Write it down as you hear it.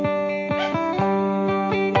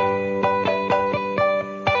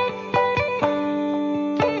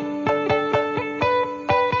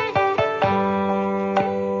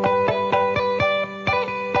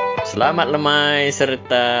Selamat lemai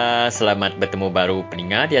serta selamat bertemu baru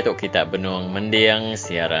pendengar di atuk kita benuang mendiang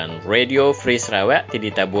siaran Radio Free Sarawak di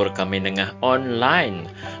ditabur kami dengah online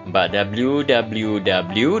ba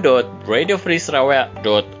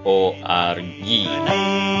www.radiofreesarawak.org.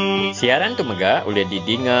 Siaran tu mega boleh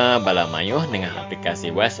didinga bala mayuh dengan aplikasi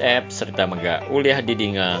WhatsApp serta mega boleh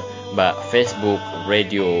didinga ba Facebook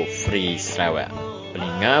Radio Free Sarawak.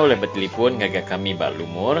 Pelinga boleh bertelefon ngaga kami ba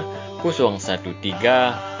lumur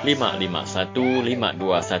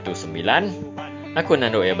 013-551-5219. Aku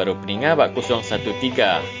nanduk ya baru peninga bak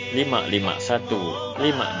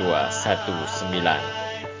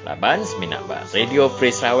 013-551-5219. Laban seminak bak Radio Free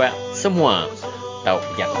Sarawak semua tau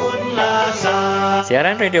jago.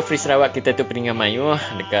 Siaran Radio Free Sarawak kita tu peninga mayuh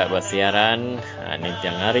dekat buat siaran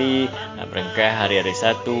nentiang hari berengkah hari-hari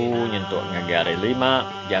 1 nyentuk ngagai hari 5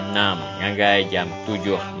 jam 6 ngagai jam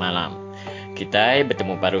 7 malam. Kita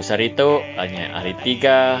bertemu baru sarito hanya hari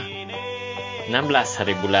 3 16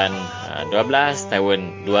 hari bulan 12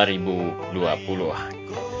 tahun 2020.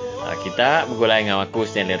 Kita bergulai dengan aku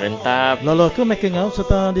Stanley Rentap. Lalu aku mereka ngau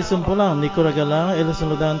serta disempulang di Kuragala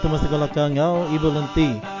Elison Ludan Tumas Tegolaka ngau Ibu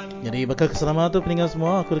Lenti. Jadi bakal keselamatan tu peninggal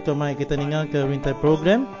semua aku rekamai kita ningal ke rintai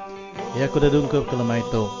program. Ya aku dah dungkup ke lemah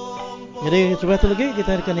itu. Jadi cuba tu lagi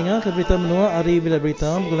kita akan ningal ke berita menua hari bila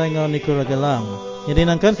berita bergulai ngau di Kuragala. Jadi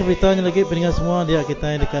nangkan ke beritanya lagi peninggal semua dia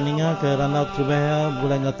kita akan ningal ke ranau Trubaya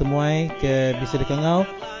bergulai ngau temuai ke bisa dekat ngau.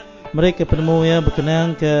 Mereka penemu ya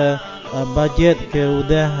berkenaan ke bajet ke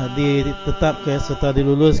udah ditetap ke serta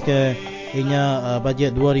dilulus ke inya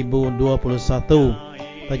bajet 2021.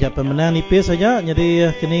 Bajet pemenang nipis saja. Jadi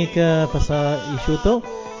kini ke pasal isu tu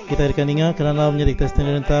kita akan ingat kerana menjadi testing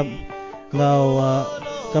rentap ngau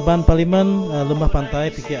Kaban Parlimen Lembah Pantai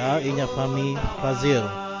PKR inya Fahmi Fazil.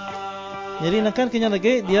 Jadi nakkan kena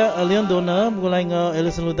lagi dia Leon Donor mulai ngau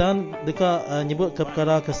Elison Ludan dekat nyebut ke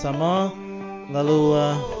perkara kesama lalu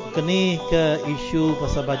kini ke isu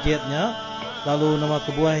pasal bajetnya lalu nama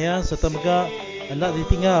kebuahnya serta juga hendak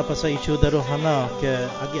ditinggal pasal isu daruhana ke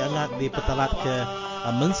agi angat di petalat ke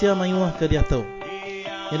mensia mayuah ke dia tu.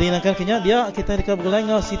 Jadi nakkan kena dia kita dekat bergulai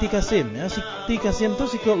ngau Siti Kasim ya. Siti Kasim tu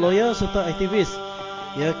sikut lawyer serta aktivis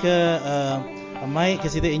ya ke mai ke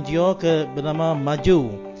Siti NGO ke bernama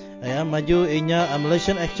Maju ya. Maju inya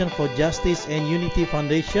Malaysian Action for Justice and Unity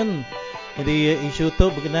Foundation. Jadi isu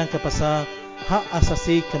tu berkenaan ke pasal hak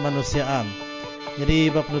asasi kemanusiaan.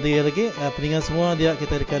 Jadi bab dia lagi peningat semua dia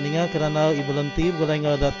kita dikandingan kerana Ibu Lenti bergulai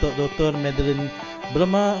dengan Datuk Dr. Madeline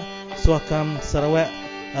Brema Suakam Sarawak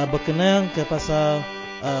berkenaan ke pasal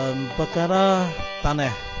perkara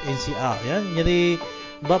tanah NCR ya. Jadi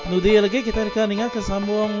bab dia lagi kita dikandingan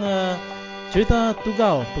kesambung cerita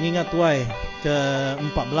tugau pengingat tuai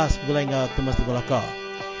ke-14 bergulai dengan Tumas Tegolaka.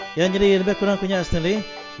 Ya jadi lebih kurang punya Stanley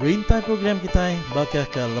rintai program kita bakal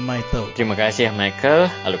ke lemah itu. Terima kasih Michael.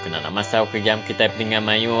 Lalu kena nama sau ke jam kita peningan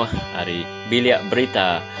mayu hari bilik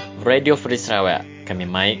berita Radio Free Sarawak. Kami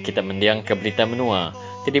mai kita mendiang ke berita menua,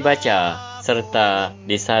 dibaca serta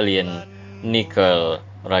disalin Nicole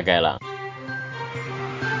Ragailang.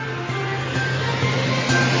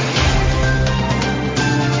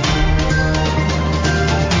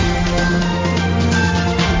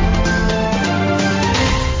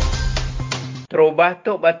 Terubah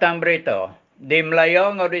tuk batang berita. Di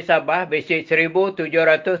Melayu ngau di Sabah besi 1,772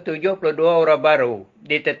 orang baru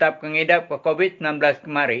ditetap kengidap ke COVID-19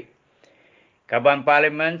 kemari. Kaban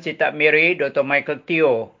Parlimen Sitak Miri Dr. Michael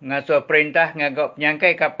Teo ngasuh perintah ngagak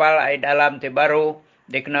penyangkai kapal air dalam terbaru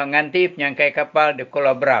dikena nganti penyangkai kapal di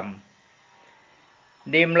Kuala Bram.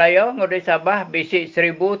 Di Melayu ngau di Sabah besi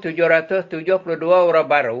 1,772 orang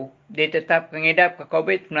baru ditetap kengidap ke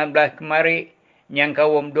COVID-19 kemari yang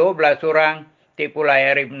kawum 12 orang di Pulau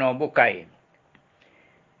Ribno Bukai.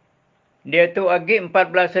 Dia tu agi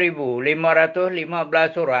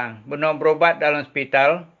 14,515 orang benar berubat dalam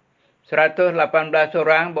hospital, 118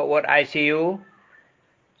 orang buat ICU,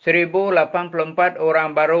 1,084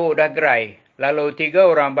 orang baru udah gerai, lalu 3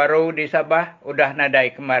 orang baru di Sabah udah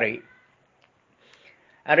nadai kemari.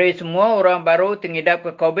 Hari semua orang baru tengidap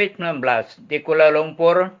ke COVID-19 di Kuala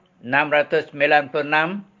Lumpur 696,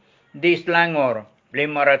 di Selangor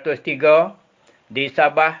 503, di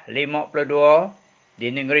Sabah 52,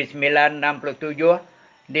 di Negeri Sembilan 67,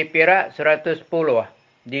 di Perak 110,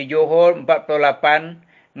 di Johor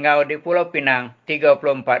 48, ngau di Pulau Pinang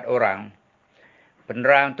 34 orang.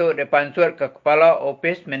 Penerang tu dipansut ke Kepala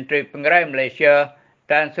Ofis Menteri Pengerai Malaysia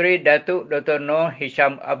Tan Sri Datuk Dr. Noor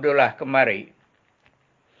Hisham Abdullah kemari.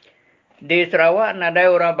 Di Sarawak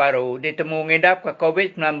nadai orang baru ditemu ngidap ke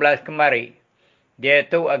COVID-19 kemari. Dia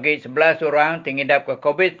tu agi 11 orang tengidap ke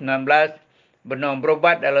COVID-19 benar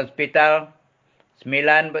berubat dalam hospital,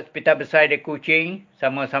 9 berhospital besar di Kuching,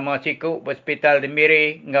 sama-sama sikuk berhospital di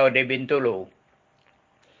Miri, ngau di Bintulu.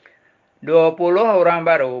 20 orang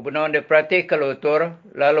baru benar diperhati ke lutur,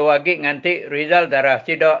 lalu agik nganti result darah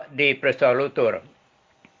sidak di periksa lutur.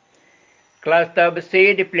 Kluster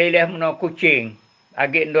besi dipilih menua Kuching,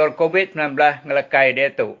 agik ndor COVID-19 ngelekai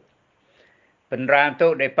dia tu. Penerang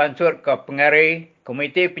tu dipansut ke pengari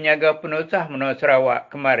Komiti Penjaga Penusah menua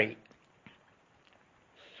Sarawak kemari.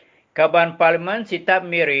 Kaban Parlimen Sitab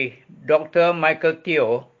Miri, Dr. Michael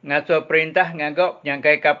Teo, ngasuh perintah ngagok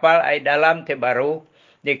penyangkai kapal air dalam terbaru,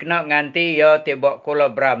 dikenal nganti ia tibak Kuala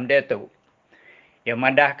Bram dia tu. Ia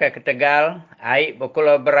madah ke Tegal, air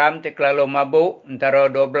berkuala Bram terkelalu mabuk, antara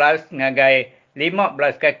 12 ngagai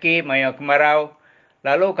 15 kaki maya kemarau,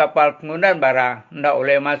 lalu kapal penggunaan barang hendak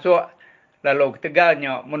boleh masuk, lalu ke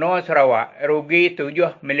Tegalnya menua Sarawak, rugi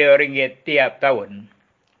 7 milion ringgit tiap tahun.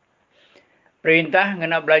 Perintah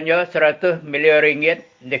kena belanja 100 milion ringgit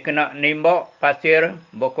dikena nimbok pasir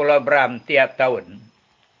berkuala Bram tiap tahun.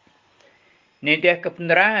 Nidiah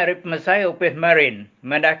kepenerang hari pemesai upis marin,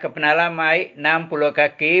 mendah kepenalam air 60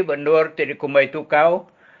 kaki bendur di kumbai tukau,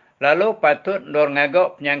 lalu patut ndor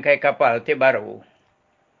ngagok penyangkai kapal ti baru.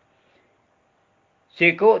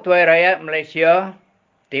 Sikuk Tuai Rakyat Malaysia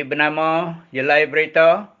ti bernama Jelai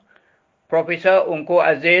Berita, Profesor Ungku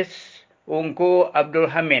Aziz Ungku Abdul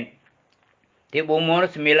Hamid, di umur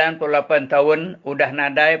 98 tahun, udah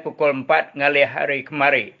nadai pukul 4 ngalih hari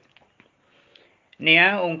kemari.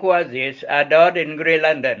 Nia Ungku Aziz ada di negeri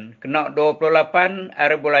London, kena 28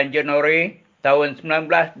 hari bulan Januari tahun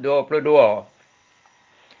 1922.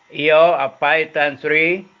 Ia apai Tan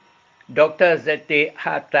Sri Dr. Zeti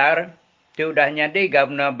Hatar, tu dah jadi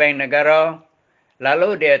Gubernur Bank Negara,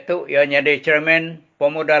 lalu dia tu ia jadi Chairman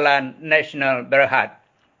Pemodalan Nasional Berhad.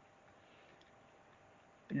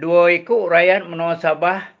 Dua ikut rakyat menua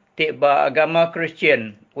Sabah tiba agama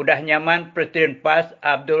Kristian, udah nyaman Presiden PAS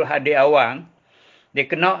Abdul Hadi Awang,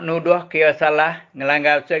 dikena nuduh kira salah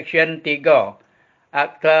ngelanggar Seksyen 3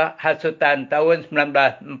 Akta Hasutan tahun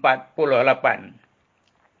 1948.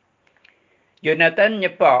 Jonathan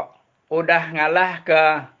nyepak udah ngalah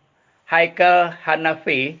ke Haikal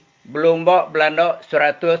Hanafi belum bak Belanda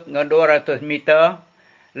 100 dengan 200 meter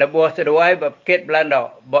lebuh seduai berpikit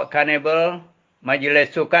Belanda bak Karnival Majlis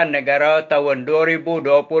Sukan Negara tahun 2020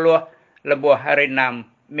 lebuh hari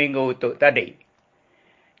 6 minggu tu tadi.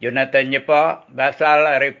 Jonathan nyepak basal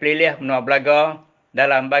hari pelilih menua Belaga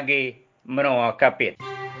dalam bagi menua Kapit.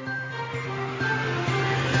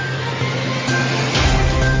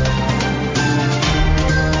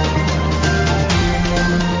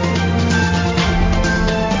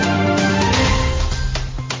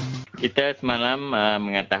 Kita semalam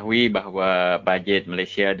mengetahui bahawa bajet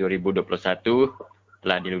Malaysia 2021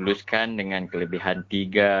 telah diluluskan dengan kelebihan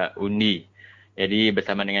 3 undi. Jadi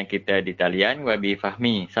bersama dengan kita di talian Wabi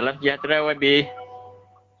Fahmi. Salam sejahtera Wabi.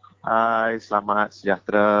 Hai, selamat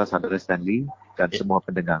sejahtera saudara Stanley dan semua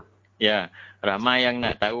pendengar. Ya, ramai yang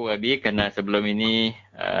nak tahu Wabi kerana sebelum ini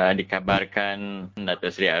dikabarkan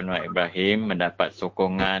Datuk Seri Anwar Ibrahim mendapat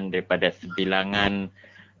sokongan daripada sebilangan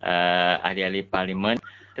ahli-ahli parlimen.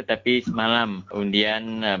 Tetapi semalam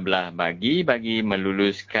undian belah bagi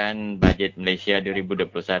meluluskan bajet Malaysia 2021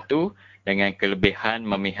 dengan kelebihan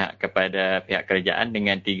memihak kepada pihak kerajaan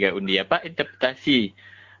dengan 3 undi. Apa interpretasi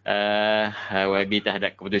YB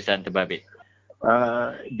terhadap keputusan terbabit?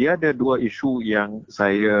 Dia ada 2 isu yang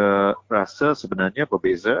saya rasa sebenarnya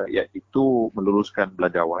berbeza, iaitu meluluskan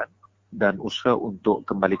belanjawan dan usaha untuk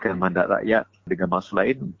kembalikan mandat rakyat dengan maksud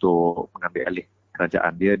lain untuk mengambil alih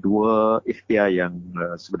kerajaan. Dia 2 ikhtiar yang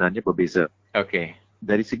sebenarnya berbeza. Okey.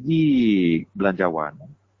 Dari segi belanjawan,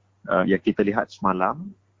 yang kita lihat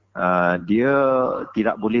semalam, dia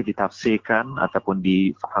tidak boleh ditafsirkan ataupun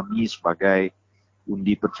difahami sebagai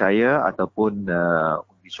undi percaya ataupun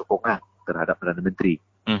undi sokongan terhadap Perdana Menteri.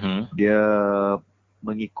 Dia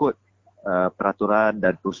mengikut peraturan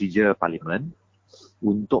dan prosedur Parlimen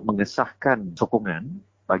untuk mengesahkan sokongan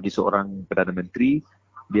bagi seorang Perdana Menteri,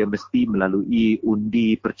 dia mesti melalui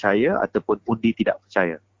undi percaya ataupun undi tidak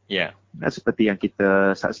percaya. Ya. Yeah. Seperti yang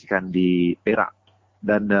kita saksikan di Perak.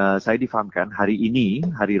 Dan saya difahamkan hari ini,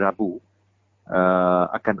 hari Rabu,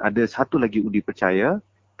 akan ada satu lagi undi percaya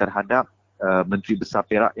terhadap Menteri Besar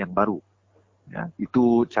Perak yang baru. Ya,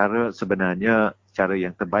 itu sebenarnya cara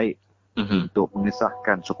yang terbaik untuk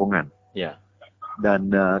mengesahkan sokongan. Ya. Dan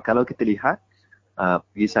kalau kita lihat,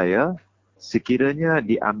 bagi saya, sekiranya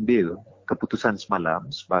diambil keputusan semalam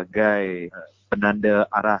sebagai penanda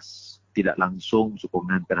aras tidak langsung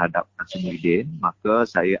sokongan terhadap Tan Sri Muhyiddin, maka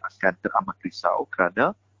saya akan teramat risau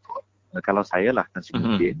kerana kalau saya lah Tan Sri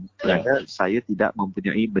Muhyiddin, kerana saya tidak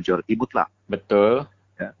mempunyai majoriti mutlak. Betul.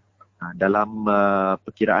 Ya. Dalam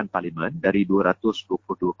perkiraan Parlimen, dari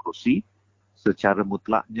 222 kerusi, secara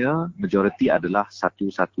mutlaknya majoriti adalah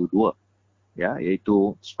 112, ya,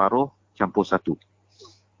 iaitu separuh campur satu.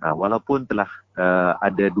 Walaupun telah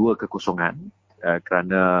ada 2 kekosongan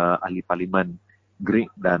kerana ahli Parlimen Greig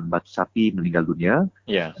dan Batu Sapi meninggal dunia,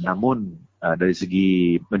 namun dari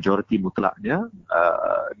segi majoriti mutlaknya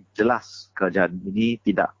jelas kerajaan ini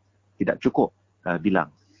tidak cukup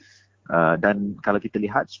bilang. Dan kalau kita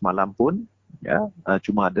lihat semalam pun, ya,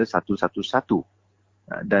 cuma ada 111.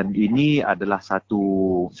 Dan ini adalah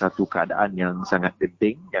satu keadaan yang sangat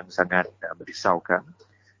genting, yang sangat merisaukan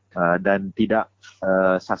dan tidak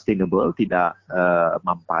sustainable, tidak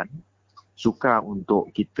mampan. Sukar untuk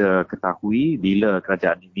kita ketahui bila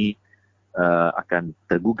kerajaan ini akan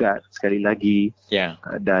tergugat sekali lagi,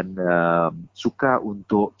 dan sukar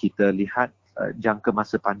untuk kita lihat jangka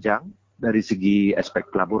masa panjang dari segi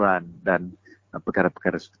aspek pelaburan dan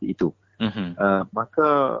perkara-perkara seperti itu.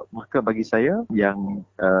 Maka bagi saya yang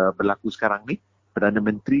berlaku sekarang ni, Perdana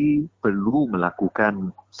Menteri perlu melakukan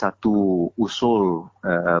satu usul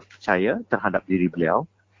percaya terhadap diri beliau.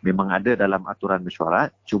 Memang ada dalam aturan mesyuarat,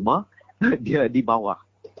 cuma dia di bawah,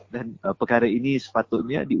 dan perkara ini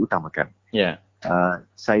sepatutnya diutamakan.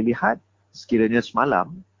 Saya lihat sekiranya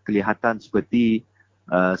semalam kelihatan seperti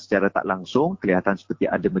secara tak langsung kelihatan seperti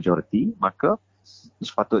ada majoriti, maka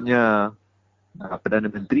sepatutnya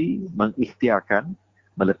Perdana Menteri mengikhtiarkan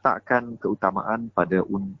meletakkan keutamaan pada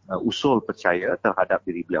usul percaya terhadap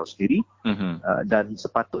diri beliau sendiri, dan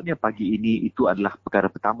sepatutnya pagi ini itu adalah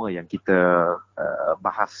perkara pertama yang kita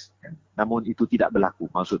bahas. Namun itu tidak berlaku.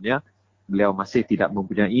 Maksudnya beliau masih tidak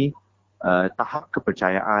mempunyai tahap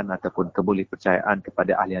kepercayaan ataupun kebolehpercayaan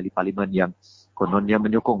kepada ahli-ahli Parlimen yang kononnya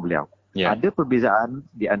menyokong beliau. Ada perbezaan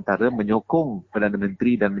di antara menyokong Perdana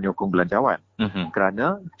Menteri dan menyokong belanjawan.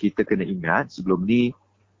 Kerana kita kena ingat sebelum ni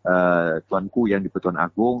Tuanku Yang di-Pertuan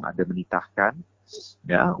Agong ada menitahkan,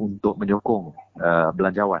 ya, untuk menyokong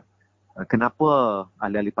belanjawan. Kenapa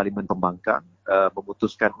ahli-ahli Parlimen Pembangkang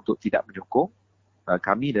memutuskan untuk tidak menyokong?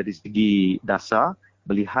 Kami dari segi dasar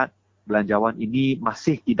melihat belanjawan ini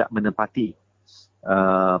masih tidak menepati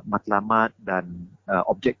matlamat dan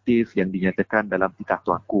objektif yang dinyatakan dalam titah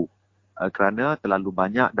Tuanku. Kerana terlalu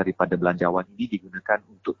banyak daripada belanjawan ini digunakan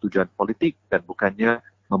untuk tujuan politik dan bukannya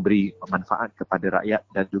memberi manfaat kepada rakyat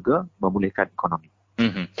dan juga memulihkan ekonomi.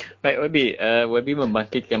 Baik, Wabi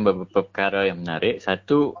membangkitkan beberapa perkara yang menarik.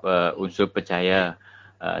 Satu, unsur percaya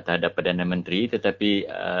terhadap Perdana Menteri, tetapi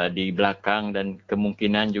di belakang dan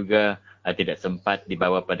kemungkinan juga tidak sempat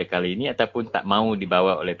dibawa pada kali ini ataupun tak mahu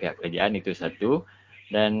dibawa oleh pihak kerajaan, itu satu.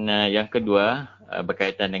 Dan yang kedua,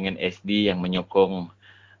 berkaitan dengan SD yang menyokong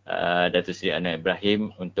Datuk Seri Anwar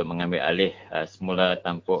Ibrahim untuk mengambil alih semula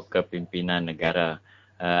tampuk kepimpinan negara.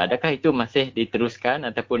 Adakah itu masih diteruskan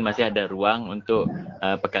ataupun masih ada ruang untuk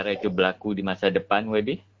perkara itu berlaku di masa depan,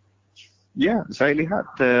 Wabi? Ya, saya lihat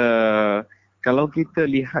kalau kita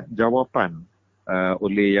lihat jawapan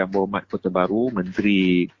oleh Yang Berhormat Kota Baru,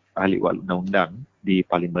 Menteri Ahli Undang-Undang di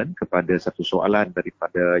Parlimen kepada satu soalan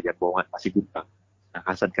daripada Yang Berhormat Pasir Gudang,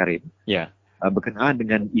 Hassan Karim, berkenaan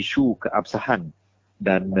dengan isu keabsahan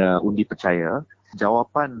dan undi percaya,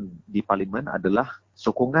 jawapan di Parlimen adalah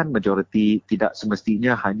sokongan majoriti tidak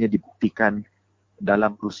semestinya hanya dibuktikan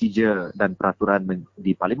dalam prosedur dan peraturan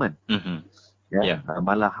di Parlimen.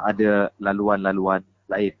 Malah ada laluan-laluan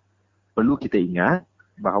lain. Perlu kita ingat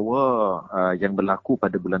bahawa yang berlaku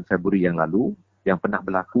pada bulan Februari yang lalu, yang pernah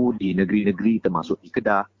berlaku di negeri-negeri termasuk di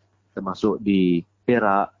Kedah, termasuk di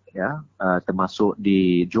Perak, termasuk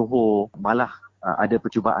di Johor, malah ada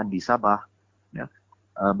percubaan di Sabah,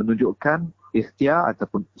 menunjukkan ikhtiar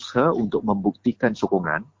ataupun usaha untuk membuktikan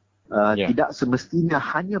sokongan tidak semestinya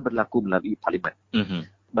hanya berlaku melalui Parlimen.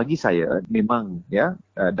 Bagi saya memang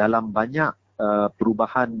dalam banyak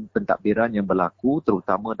perubahan pentadbiran yang berlaku,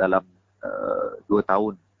 terutama dalam 2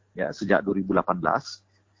 tahun sejak 2018,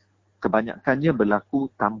 kebanyakannya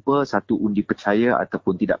berlaku tanpa satu undi percaya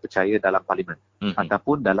ataupun tidak percaya dalam Parlimen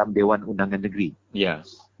ataupun dalam Dewan Undangan Negeri.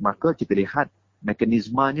 Maka kita lihat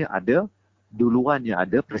mekanismenya ada, duluannya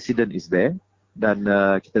ada, presiden is there, dan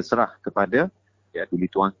kita serah kepada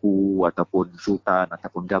Duli Tuanku ataupun Sultan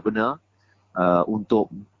ataupun Governor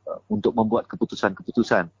untuk membuat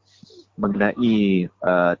keputusan-keputusan mengenai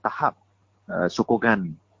tahap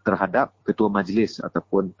sokongan terhadap Ketua Majlis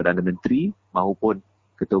ataupun Perdana Menteri maupun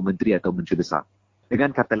Ketua Menteri atau Menteri Besar.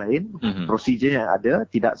 Dengan kata lain, prosedur yang ada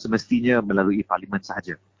tidak semestinya melalui Parlimen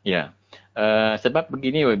sahaja. Ya. Sebab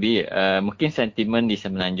begini Wabi, mungkin sentimen di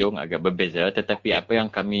Semenanjung agak berbeza, tetapi apa yang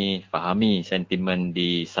kami fahami sentimen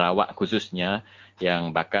di Sarawak khususnya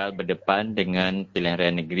yang bakal berdepan dengan pilihan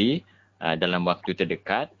raya negeri dalam waktu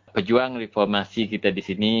terdekat, pejuang reformasi kita di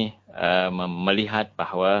sini melihat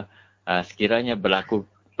bahawa sekiranya berlaku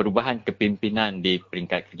perubahan kepimpinan di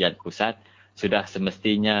peringkat kerajaan pusat, sudah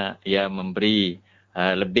semestinya ia memberi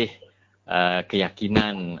lebih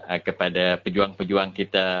keyakinan kepada pejuang-pejuang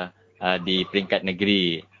kita di peringkat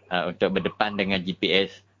negeri untuk berdepan dengan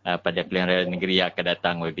GPS pada pilihan raya negeri yang akan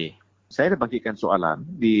datang, WB. Saya ada bangkitkan soalan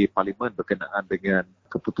di Parlimen berkenaan dengan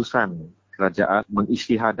keputusan kerajaan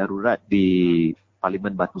mengisytihar darurat di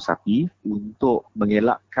Parlimen Batu Sapi untuk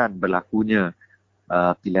mengelakkan berlakunya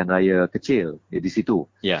pilihan raya kecil di situ.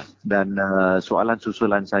 Ya. Dan soalan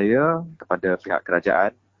susulan saya kepada pihak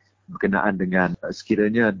kerajaan berkenaan dengan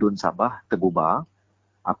sekiranya DUN Sabah terbubar,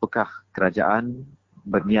 apakah kerajaan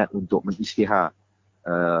berniat untuk mengisytihar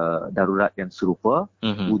darurat yang serupa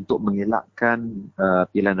untuk mengelakkan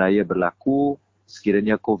pilihan raya berlaku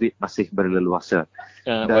sekiranya COVID masih berleluasa.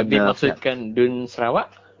 Wabi maksudkan DUN Sarawak?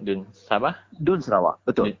 DUN Sabah? DUN Sarawak,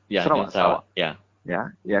 betul. Ya, Sarawak. DUN Sarawak. Ya.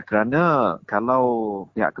 Ya, kerana kalau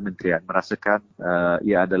pihak kementerian merasakan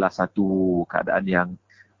ia adalah satu keadaan yang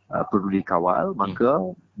perlu dikawal, maka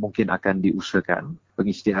mungkin akan diusahakan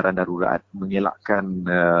pengisytiharan darurat mengelakkan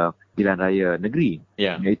pilihan raya negeri.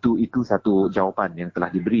 Ya. Iaitu satu jawapan yang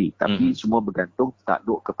telah diberi. Tapi semua bergantung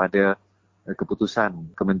takluk kepada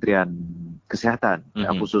keputusan Kementerian Kesihatan,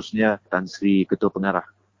 khususnya Tan Sri Ketua Pengarah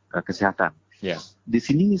Kesihatan. Ya. Di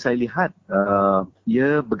sini saya lihat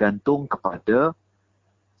ia bergantung kepada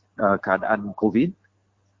keadaan COVID.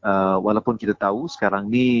 Walaupun kita tahu sekarang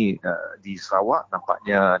ni di Sarawak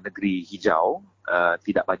nampaknya negeri hijau,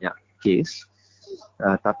 tidak banyak kes,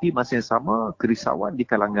 tapi masa yang sama kerisauan di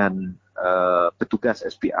kalangan petugas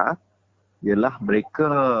SPR ialah mereka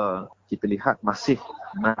kita lihat masih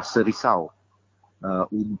merasa risau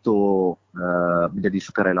untuk menjadi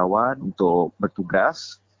sukarelawan, untuk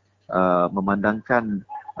bertugas, memandangkan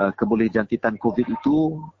kebolehjangkitan COVID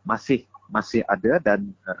itu masih ada dan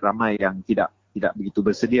ramai yang tidak begitu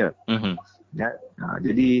bersedia. Ya,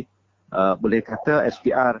 jadi boleh kata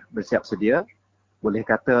SPR bersiap sedia, boleh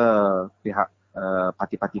kata pihak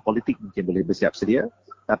parti-parti politik mungkin boleh bersiap sedia,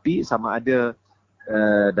 tapi sama ada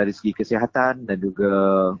dari segi kesihatan dan juga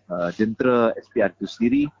jentera SPR itu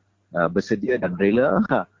sendiri bersedia dan rela,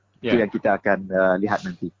 itu yang kita akan lihat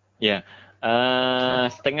nanti. Ya,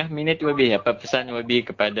 setengah minit lebih, apa pesan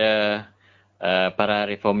lebih kepada para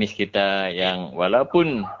reformis kita yang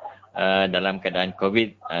walaupun dalam keadaan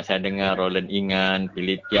COVID, saya dengar Roland Ingan,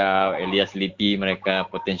 Philip Tiaw, Elias Lipi, mereka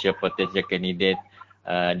potential kandidat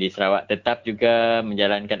di Sarawak tetap juga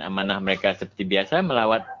menjalankan amanah mereka seperti biasa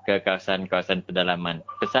melawat ke kawasan-kawasan pedalaman.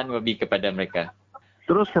 Pesan lebih kepada mereka.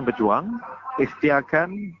 Teruskan berjuang,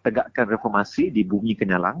 ikhtiarkan tegakkan reformasi di bumi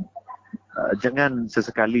Kenyalang. Jangan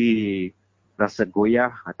sesekali rasa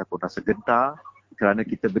goyah ataupun rasa gentar kerana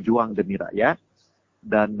kita berjuang demi rakyat,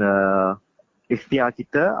 dan ikhtiar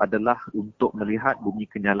kita adalah untuk melihat bumi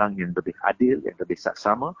Kenyalang yang lebih adil, yang lebih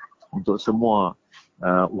saksama untuk semua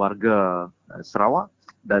warga Sarawak,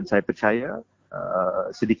 dan saya percaya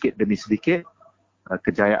sedikit demi sedikit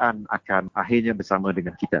kejayaan akan akhirnya bersama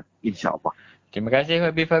dengan kita, insya-Allah. Terima kasih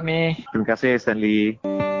Habib Fahmi. Terima kasih Stanley.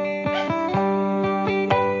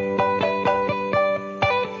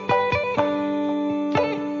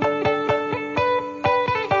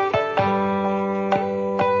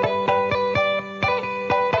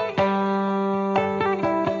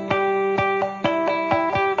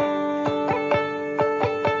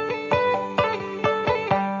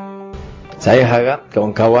 Saya harap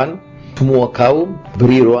kawan-kawan semua kaum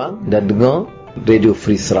beri ruang dan dengar Radio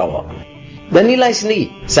Free Sarawak. Dan nilai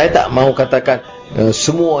sendiri. Saya tak mahu katakan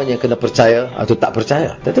semuanya kena percaya atau tak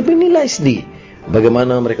percaya. Tetapi nilai sendiri.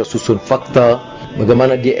 Bagaimana mereka susun fakta,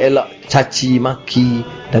 bagaimana dia elak caci, maki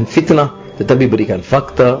dan fitnah. Tetapi berikan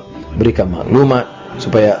fakta, berikan maklumat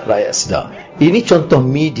supaya rakyat sedar. Ini contoh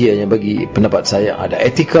media yang bagi pendapat saya ada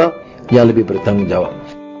etika yang lebih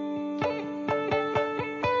bertanggungjawab.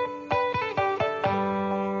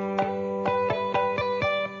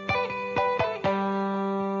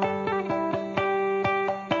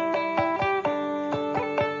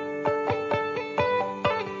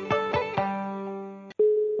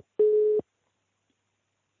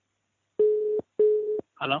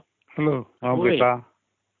 Halo, Berita.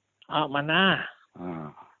 Mana?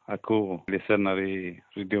 Aku listen dari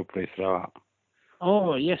Radio Free Sarawak.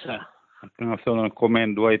 Oh, yes sir. Aku nak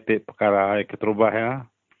komen dua itik perkara yang terubah ya.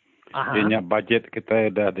 Dia budget kita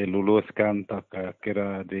dah diluluskan, tak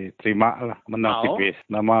kira diterima lah, menang tipis.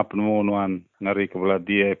 Nama penemuan ngari kepala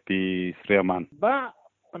DAP Seriaman.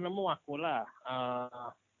 Penemu aku lah.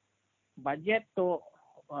 Budget tu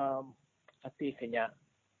artinya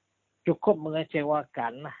cukup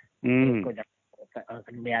mengecewakan lah.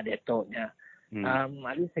 Kena ada tu nya.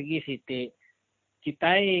 Dari segi Siti,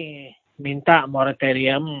 kita minta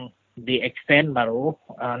moratorium di extend baru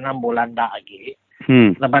 6 bulan dah lagi.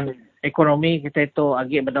 Lepas ekonomi kita itu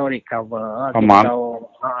agak bedau recover. Bedau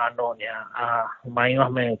mayuh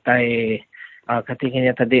mentai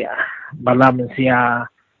ketingginya tadi bala mensia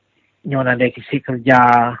nyo nada kisi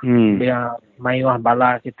kerja dia mayuh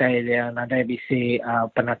bala kita dia nada bisi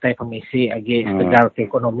penatai komisi agi segar ke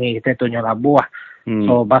ekonomi kita tu nyo labuh.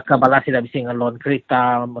 So baka bala sida bisi ngalon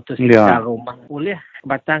kereta motosikal rumah boleh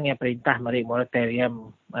batang yang perintah mari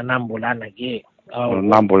moratorium 6 bulan lagi. 6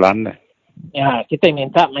 bulan deh. Ya, kita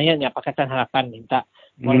minta mayanya Pakatan Harapan minta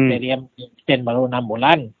moratorium extend baru 6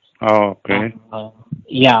 bulan. Okey.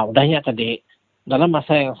 Ya, udahnya tadi dalam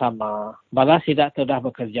masa yang sama, bala sidak sudah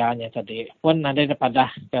bekerjanya tadi pun ada daripada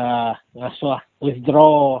ke ngasuh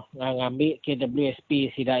withdraw ngambil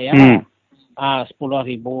KWSP sidak ya 10,000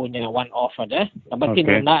 nya one off ada. Tapi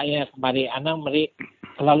nunda ya kembali anak meri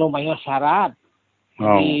selalu mayu syarat.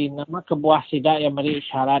 Jadi nama kebuah sidak yang meri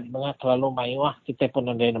syarat dengan terlalu mayuah kita pun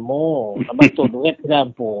ada nemu. Lepas tu duit tidak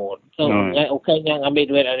ampun. So okeynya ngambil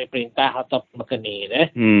duit dari perintah atau makeni deh.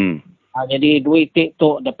 Jadi duit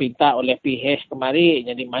itu dipinta oleh PH kemari.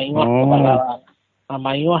 Jadi mayuah kepada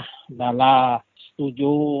mayuah dalam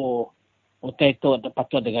setuju utai itu dapat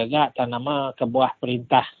tu degagak tanama kebuah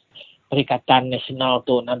perintah Perikatan Nasional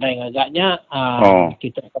tu nada yang agaknya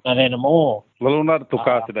kita pernah nemu. Lalu nak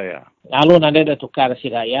tukar sedaya. Lalu nada dah tukar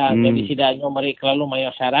sedaya. Jadi sidanya mereka lalu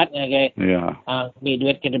mayu syaratnya ke. Mi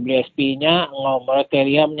duit KWSP-nya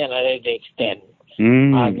moratoriumnya nada di extend.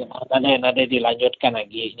 Nada dilanjutkan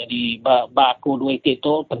lagi. Jadi baku duit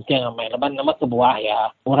itu penting amai. Lepas nama kebuah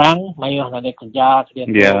ya. Orang mayu nada kerja,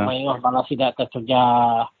 dia mayu balas tidak kerja.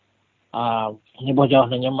 Nyebuh jauh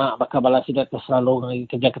na nyemak baka bala sida selalu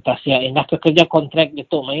kerja kertasya indah kerja kontrak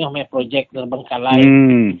gitu mayuh may project dalam Bengkalai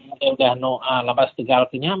udah labas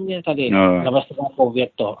tegal kenyamnya tadi labas tegal COVID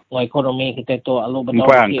to ekonomi kita itu alu betul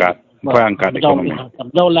angkat ekonomi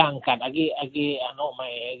betul lah angkat agi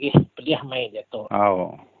may agi pedih may gitu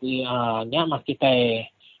nya mah kita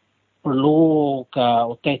perlu ke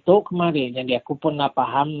utai tu kemari. Jadi aku pun nak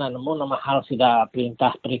faham namun nama hal sudah perintah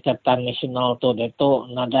Perikatan Nasional tu dia tu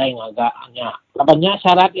nada yang agaknya banyak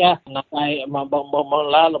syarat ya nadai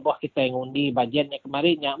mula lebih kita ngundi budgetnya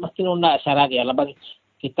kemarinya mesti nunda syarat ya leban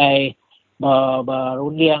kita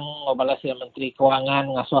berunding balas Menteri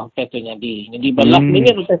Keuangan ngasuh utai tu jadi last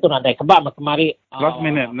minute utai tu nadai kebak kemari last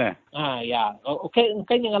minute ne ya okey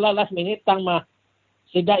yang last minute tang mah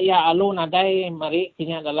sidak ya alu nadai mari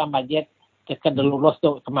kinya dalam budget kedelulus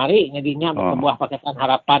tu kemari jadinya sebuah Pakatan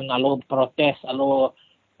Harapan alu protes alu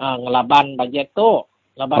ngelaban budget tu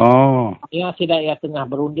laban ya sidak ya tengah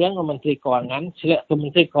berunding dengan Menteri Keuangan sidak ke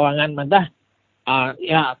Menteri Keuangan madah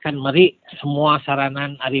ya akan mari semua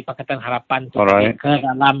saranan dari Pakatan Harapan tu ke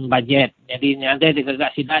dalam budget jadi ada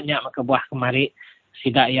digagak sidaknya maka buah kemari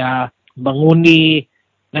sidak ya mengundi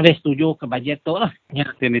nada setuju ke budget tu lah.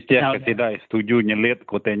 Tinitiak ke tidak setuju nyelit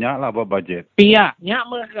kotanya lah apa budget. Iya,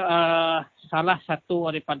 salah satu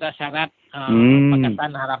daripada syarat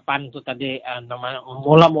Pakatan Harapan tu tadi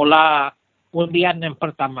mula-mula undian yang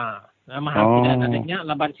pertama. Nama tidak adanya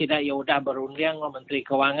laban sidak ya udah berundian dengan Menteri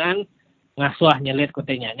Keuangan ngasuh nyelit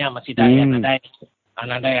kotanya nya masih daya nadai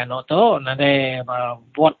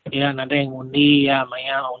buat ya nadai ngundi ya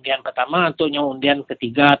maya undian pertama tu nya undian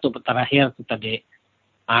ketiga tu terakhir tu tadi.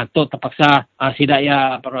 Tu terpaksa sidak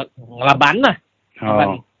ya ngelaban lah.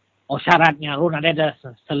 Syaratnya lu ada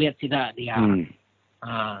selihat sidak dia.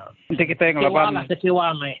 Nanti kita yang ngelaban.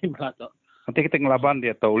 Kecewa mai berato. Nanti kita ngelaban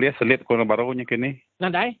dia tahu lihat selit kono barunya kini.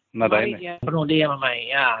 Nadai ni. Penuh dia mai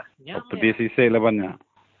ya. Pedih sisi labannya.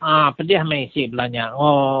 Pedih mai si belanya.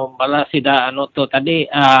 Bala sidak tu tadi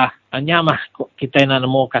hanya mah kita nak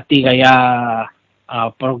nemu kati gaya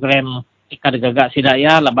program ikat gagak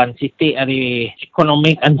sidaya laban siti ari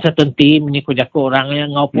economic uncertainty menyiku jako orang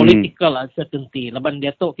yang ngau political uncertainty laban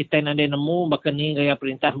dia tu kita nade nemu bakani gaya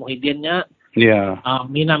perintah Muhyiddinnya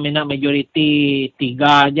mina majority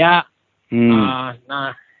 3 aja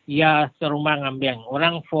ya serumah ngambang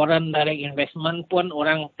orang foreign direct investment pun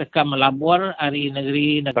orang teka melabur ari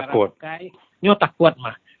negara pakai nyo takut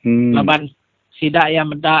mah laban sidaya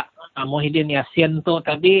medak Muhyiddin Yassin tu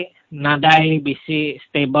tadi nadai bisi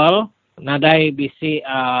stable nadai bisi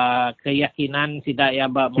keyakinan sidak ya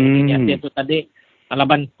Muhyiddin Yassin tu tadi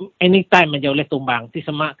Laban anytime aja boleh tumbang. Ti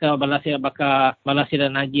semak ke balasida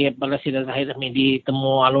Najib, balasida Zahid Ahmidi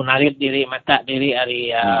temu alun narit diri mata diri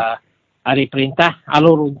hari perintah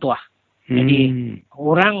alur runtuh. Jadi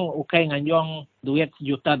orang ukai nganjong duit 1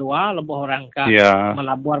 juta 2 lebih orang ka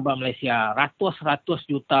melabur ba Malaysia ratus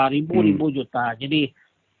juta ribu juta. Jadi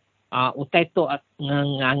utai tu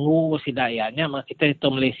nganggu sidayanya kita itu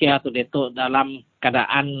Malaysia tu dia tu dalam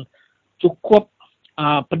keadaan cukup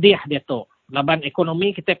pedih dia tu. Laban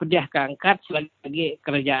ekonomi kita pedih keangkat selagi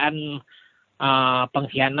kerajaan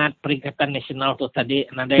pengkhianat Perikatan Nasional tu tadi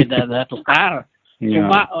nadai dah tukar.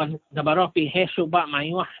 Cuba nabaroh pihak cuba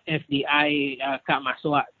mayuh FDI kak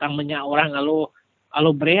masuk tang banyak orang lalu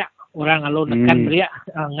beriak orang lalu nekan beriak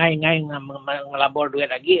ngai ngelabor duit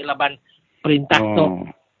lagi laban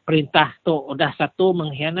perintah tu udah satu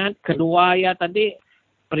mengkhianat, kedua ya tadi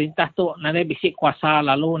perintah tu nade bisi kuasa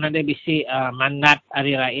lalu nade bisi mandat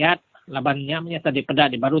hari rakyat labannya tadi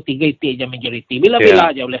pedak di baru 3 itu aja majoriti bila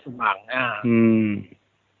aja boleh sumbang.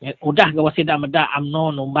 Udah gawa sida meda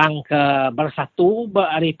UMNO numbang ke bersatu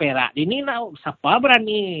hari Perak. Ini nak siapa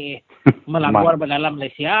berani melabur dalam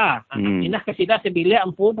Malaysia? Inah ke sida sebilik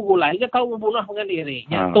empu begulai ke tahu membunuh dengan diri.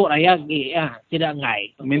 Nyatuk raya gi tidak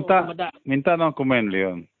ngai. Minta nak komen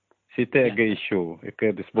Leon. Sita aga isu ke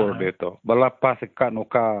disebut itu. Balapa sekat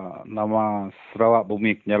nuka nama Sarawak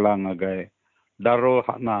Bumi Kenyalang agai daro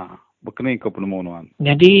hakna berkening ke penemuan.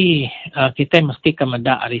 Jadi kita mesti ke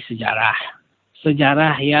meda hari sejarah.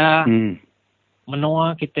 Sejarah ya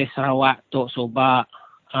menua kita Sarawak tu subak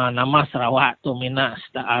nama Sarawak tu mina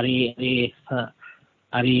hari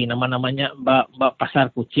nama-namanya pasar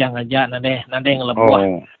kucing aja nade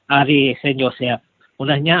ngelebuah hari Saint Joseph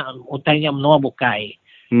udahnya utainya menua bukai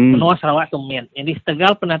menua Sarawak tu min jadi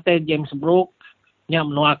setegal penate James Brooke nya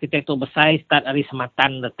menua kita tu besai start hari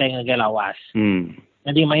sematan datang ngagai lawas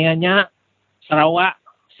jadi mayanya Sarawak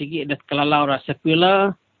sigi dat kelalau rasa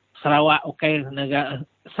sekular Sarawak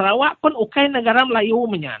Sarawak pun negara Melayu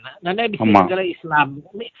menyana. Nanda bisa negara Islam.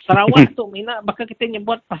 Sarawak tu mina bakal kita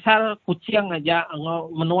nyebut pasal kucing aja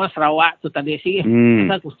menua Sarawak tu tadi sih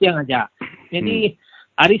pasal kucing aja. Jadi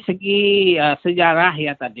dari segi sejarah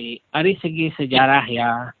ya tadi, dari segi sejarah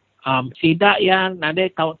ya tidak ya nada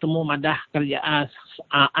tahu temu madah kerja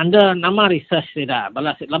anda nama research tidak.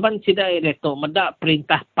 Balas laban tidak itu madah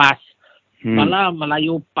perintah PAS. Bala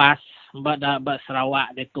Melayu PAS Bada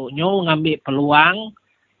Sarawak itu nyo ngambil peluang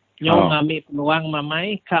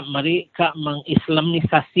mamai kak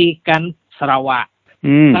mengislamisasikan Sarawak.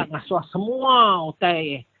 Kak ngasuh semua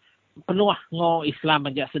utai penuh ngo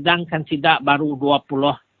Islam aja sedangkan sidak baru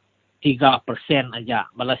 23%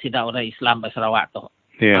 aja bala sidak orang Islam di Sarawak tu.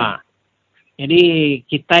 Jadi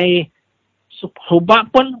kita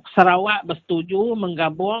Subak pun Sarawak bersetuju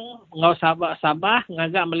menggabung ngau Sabah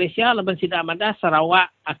ngagak Malaysia leban sidak madah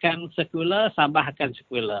Sarawak akan sekular Sabah akan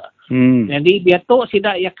sekular. Jadi biar tu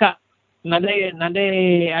sidak ya kak nade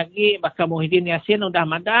agi bakal Muhyiddin Yassin udah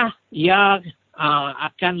madah ia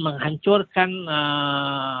akan menghancurkan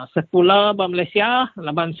sekular di Malaysia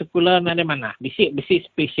leban sekular nade mana bisi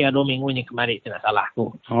spesial 2 minggu ni kemarin tidak salah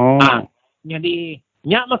tu. Jadi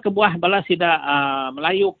nyak kebuah bala sida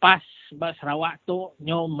Melayu PAS ba Sarawak tu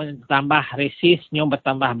nyo bertambah resis nyo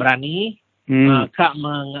bertambah berani kak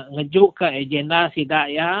mengejuk ke agenda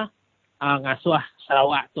sida ya ngasuh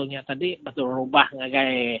Sarawak tu nya tadi betul rubah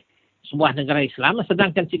ngagai sebuah negara Islam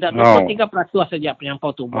sedangkan sida 23% saja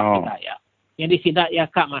penyampau tubuh kita ya. Jadi sida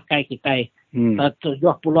ya kak makai kita 77%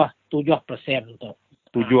 tu.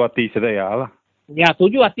 Tujuh hati sida ya lah. Ya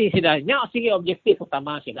tujuh hati sida nya segi objektif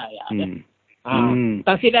utama sida ya.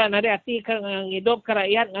 Tak sida nade hati ke hidup ke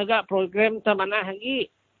rakyat ngagak program mana lagi.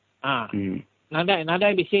 Nada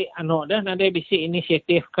bisi nada bisi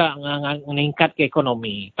inisiatif ke meningkat ke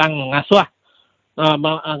ekonomi. Tang ngasuh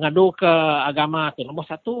ngadu ke agama tu nombor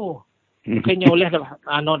 1. Kayaknya oleh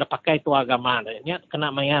dah pakai tu agama nya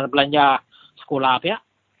kena bayar belanja sekolah ya.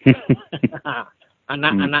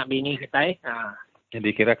 Anak-anak bini kita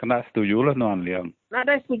Jadi kira kena setuju lah Nuan Liam.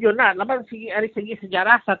 Ada setuju nak. Lepas dari segi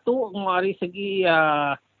sejarah satu, dari segi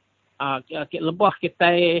lebah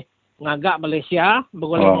kita ngagak Malaysia,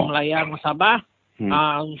 boleh melayang Sabah.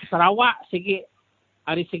 Sarawak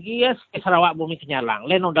dari segi Sarawak Bumi Kenyalang.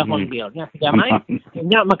 Lain udah mobilnya. Jamai,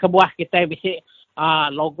 nya makabuah kita bisi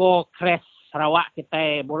logo crash Sarawak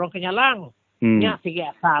kita Burung Kenyalang. Nya segi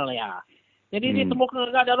asal ya. Jadi ditemukan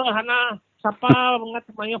ngagak daruh hana siapa mengat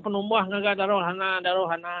mayo penumbah ngagak daruh hana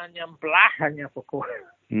nyemplah hanya pokok.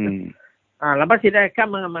 Lepas tidak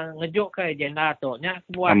akan mengejuk ke agenda tu nya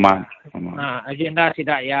buat agenda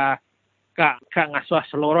tidak ya kak ngasuh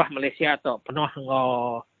seluruh Malaysia tu penuh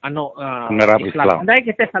Islam. Nandai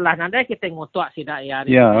kita salah, nandai kita ngutuk sidak ya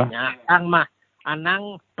hari ini. Ang mah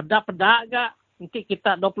anang pedak-pedak gak nanti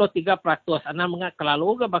kita 23%. Anang mengat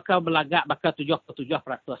kelalu gak bakal belagak bakal 77%.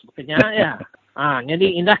 Bukannya ya.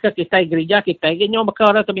 Jadi indah ke kita gereja kita genyo bakal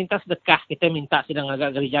orang tu minta sedekah, kita minta sidang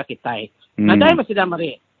agak gereja kita. Nandai masih dah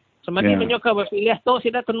mari. Semadi menyo ka berpilih tu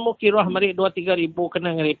sida temu kiroh mari 2-3 ribu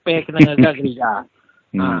kena ngeripe kena agak gereja.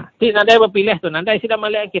 Ti nandai berpilih tu nandai sida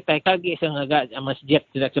malik kita kagi sengaga masjid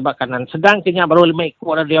tidak sebab kanan sedang kenya baru 5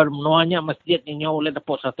 ekor dia menuanya masjid nyo oleh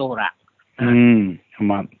dapat 1 orang.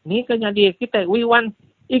 Amat. Ni kenya dia kita we want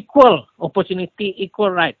equal opportunity,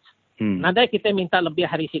 equal rights. Nandai kita minta lebih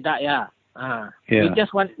hari sida ya. We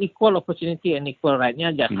just want equal opportunity and equal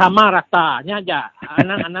right-nya aja. Sama ratanya aja.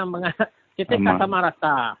 Anak-anak kita sama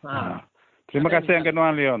rata. Terima kasih yang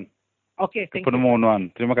kenuan Leon. Okay, thank you. Penemuan.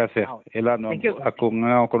 Terima kasih. Ilan aku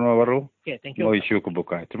ngau kono baru. Okay, thank you. Mau isu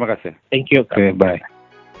kebuka. Terima kasih. Thank you. Okay, bye.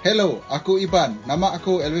 Hello, aku Iban. Nama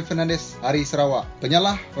aku Elvin Fernandez, Ari Sarawak.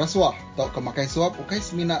 Penyalah rasuah tau kemakai suap ukai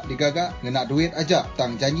semina digagak ngena duit aja.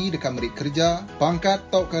 Tang janji dekat merik kerja, pangkat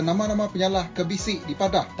tau ke nama-nama penyalah ke bisik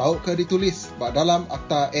dipadah, tau ke ditulis bak dalam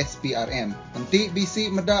akta SPRM. Nanti bisik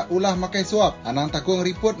medak ulah makai suap, anang takung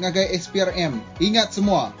report ngagai SPRM. Ingat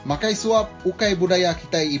semua, makai suap ukai budaya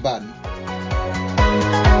kita Iban.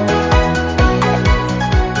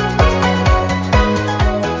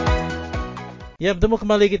 Ya, bertemu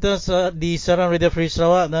kembali kita di siaran Radio Free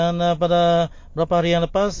Sarawak dan pada beberapa hari yang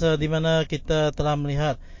lepas di mana kita telah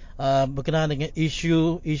melihat berkenaan dengan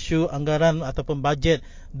isu anggaran ataupun bajet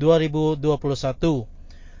 2021.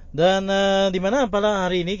 Dan di mana pada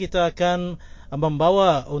hari ini kita akan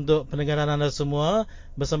membawa untuk pendengaran anda semua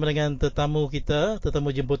bersama dengan tetamu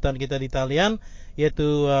jemputan kita di talian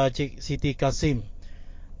iaitu Cik Siti Kasim.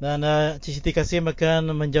 Dan Cik Siti Kasim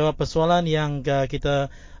akan menjawab persoalan yang kita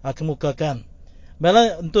kemukakan.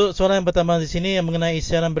 Baiklah, untuk soalan yang pertama di sini yang mengenai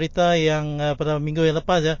siaran berita yang pada minggu yang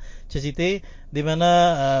lepas ya, Cik Siti, di mana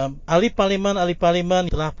ahli parlimen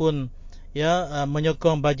telah pun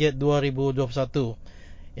menyokong bajet 2021.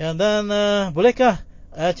 Ya, dan bolehkah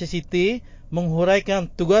Cik Siti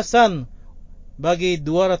menghuraikan tugasan bagi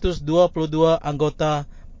 222 anggota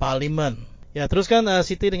parlimen? Ya, teruskan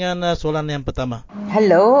Siti dengan soalan yang pertama.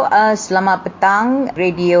 Hello, selamat petang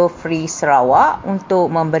Radio Free Sarawak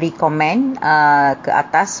untuk memberi komen ke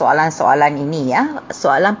atas soalan-soalan ini ya.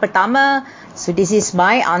 Soalan pertama, so this is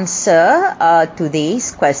my answer to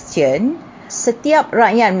this question. Setiap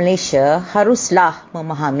rakyat Malaysia haruslah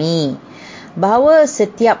memahami bahawa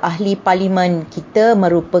setiap ahli parlimen kita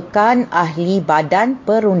merupakan ahli Badan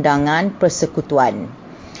Perundangan Persekutuan.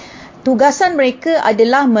 Tugasan mereka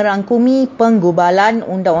adalah merangkumi penggubalan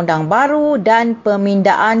undang-undang baru dan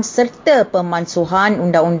pemindaan serta pemansuhan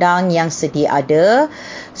undang-undang yang sedia ada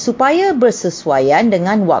supaya bersesuaian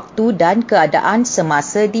dengan waktu dan keadaan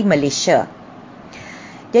semasa di Malaysia.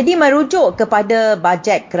 Jadi merujuk kepada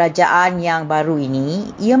bajet kerajaan yang baru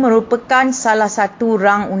ini, ia merupakan salah satu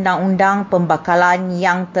rang undang-undang pembakalan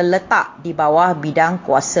yang terletak di bawah bidang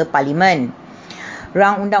kuasa parlimen.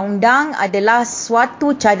 Rang undang-undang adalah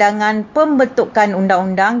suatu cadangan pembentukan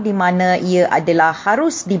undang-undang di mana ia adalah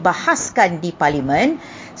harus dibahaskan di parlimen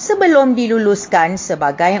sebelum diluluskan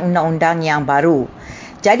sebagai undang-undang yang baru.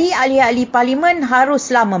 Jadi ahli-ahli parlimen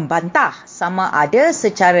haruslah membantah sama ada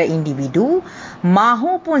secara individu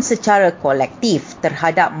mahupun secara kolektif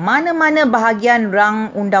terhadap mana-mana bahagian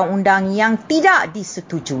rang undang-undang yang tidak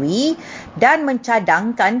disetujui dan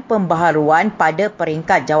mencadangkan pembaharuan pada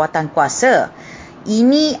peringkat jawatan kuasa.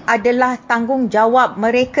 Ini adalah tanggungjawab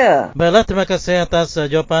mereka. Baiklah, terima kasih atas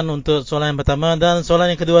jawapan untuk soalan yang pertama. Dan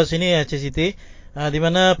soalan yang kedua sini Cik Siti, di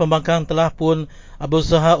mana pembangkang telah pun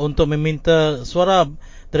berusaha untuk meminta suara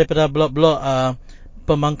daripada blok-blok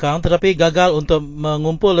pembangkang tetapi gagal untuk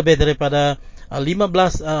mengumpul lebih daripada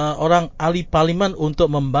 15 orang ahli parlimen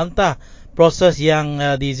untuk membantah proses yang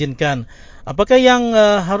diizinkan. Apakah yang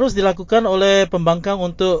harus dilakukan oleh pembangkang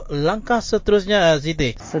untuk langkah seterusnya,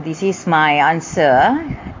 Siti? So this is my answer.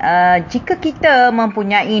 Jika kita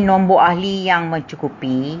mempunyai nombor ahli yang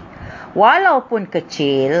mencukupi, walaupun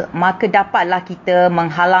kecil, maka dapatlah kita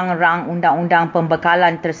menghalang rang undang-undang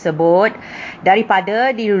pembekalan tersebut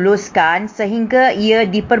daripada diluluskan sehingga ia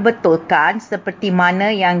diperbetulkan seperti mana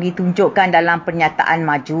yang ditunjukkan dalam pernyataan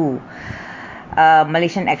maju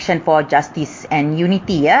Malaysian Action for Justice and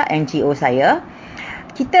Unity ya, NGO saya.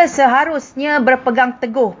 Kita seharusnya berpegang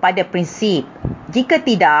teguh pada prinsip. Jika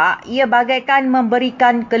tidak, ia bagaikan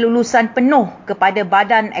memberikan kelulusan penuh kepada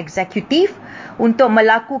badan eksekutif untuk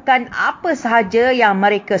melakukan apa sahaja yang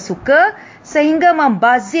mereka suka sehingga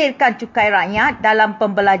membazirkan cukai rakyat dalam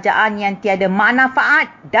pembelajaan yang tiada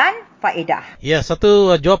manfaat dan faedah. Ya,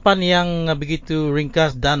 satu jawapan yang begitu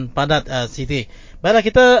ringkas dan padat, Siti. Baiklah,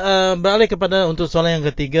 kita beralih kepada untuk soalan yang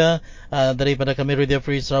ketiga daripada kami Radio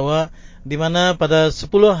Free Sarawak, di mana pada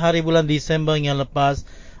 10 hari bulan Disember yang lepas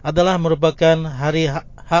adalah merupakan Hari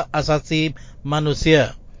Hak Asasi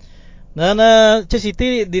Manusia. Dan Cik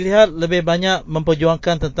Siti dilihat lebih banyak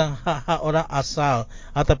memperjuangkan tentang hak-hak orang asal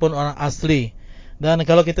ataupun orang asli. Dan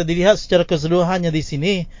kalau kita dilihat secara keseluruhannya di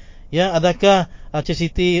sini, ya, adakah Cik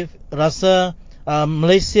Siti rasa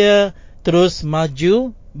Malaysia terus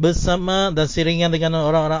maju bersama dan seiringan dengan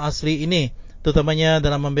orang-orang asli ini, terutamanya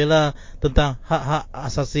dalam membela tentang hak-hak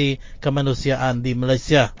asasi kemanusiaan di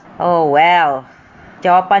Malaysia? Oh well,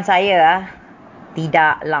 jawapan saya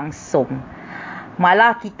tidak langsung.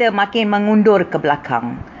 Malah kita makin mengundur ke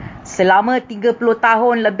belakang. Selama 30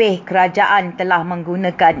 tahun lebih, kerajaan telah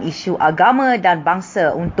menggunakan isu agama dan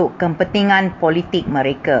bangsa untuk kepentingan politik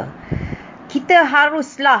mereka. Kita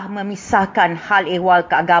haruslah memisahkan hal ehwal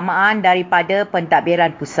keagamaan daripada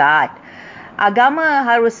pentadbiran pusat. Agama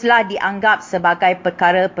haruslah dianggap sebagai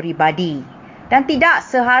perkara peribadi dan tidak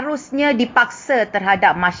seharusnya dipaksa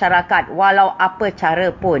terhadap masyarakat walau apa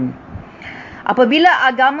cara pun. Apabila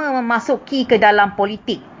agama memasuki ke dalam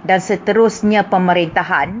politik dan seterusnya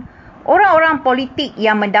pemerintahan, orang-orang politik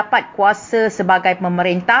yang mendapat kuasa sebagai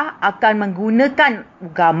pemerintah akan menggunakan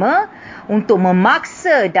agama untuk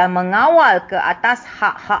memaksa dan mengawal ke atas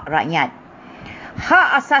hak-hak rakyat. Hak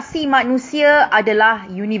asasi manusia adalah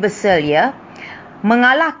universal, ya.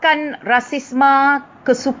 Mengalahkan rasisme,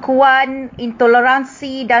 kesukuan,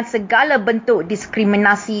 intoleransi dan segala bentuk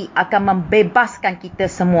diskriminasi akan membebaskan kita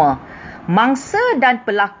semua, mangsa dan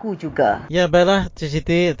pelaku juga. Ya, baiklah Cik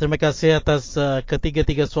Siti, terima kasih atas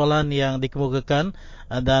ketiga-tiga soalan yang dikemukakan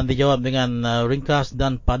dan dijawab dengan ringkas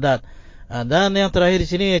dan padat. Dan yang terakhir di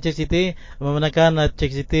sini, Cik Siti, membenarkan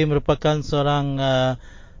Cik Siti merupakan seorang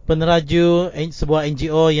peneraju sebuah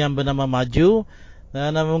NGO yang bernama Maju.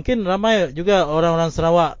 Dan mungkin ramai juga orang-orang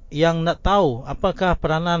Sarawak yang nak tahu apakah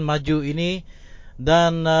peranan Maju ini.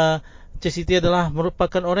 Dan Cik Siti adalah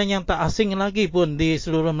merupakan orang yang tak asing lagi pun di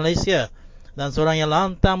seluruh Malaysia dan seorang yang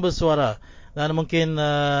lantang bersuara. Dan mungkin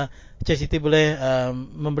Cik Siti boleh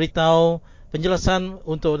memberitahu penjelasan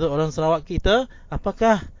untuk orang Sarawak kita,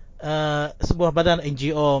 apakah sebuah badan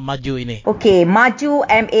NGO Maju ini? Okey, Maju,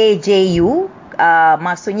 MAJU,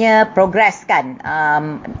 maksudnya progress kan,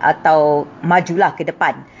 atau majulah ke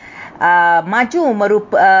depan. Maju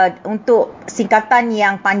untuk singkatan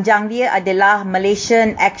yang panjang dia adalah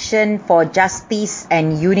Malaysian Action for Justice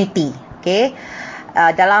and Unity. Okey.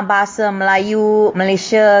 Dalam bahasa Melayu,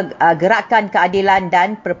 Malaysia Gerakan Keadilan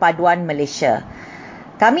dan Perpaduan Malaysia.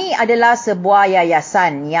 Kami adalah sebuah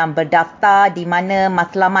yayasan yang berdaftar di mana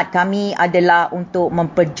matlamat kami adalah untuk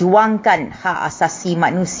memperjuangkan hak asasi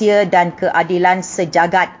manusia dan keadilan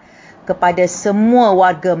sejagat kepada semua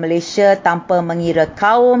warga Malaysia tanpa mengira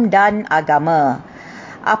kaum dan agama.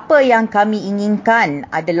 Apa yang kami inginkan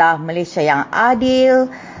adalah Malaysia yang adil,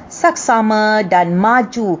 saksama dan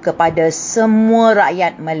maju kepada semua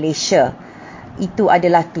rakyat Malaysia. Itu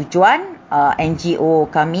adalah tujuan NGO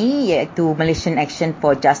kami, iaitu Malaysian Action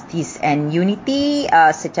for Justice and Unity.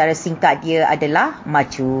 Secara singkat dia adalah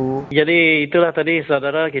Maju. Jadi itulah tadi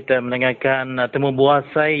saudara, kita mendengarkan temu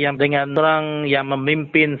buasai yang dengan orang yang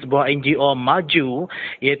memimpin sebuah NGO Maju,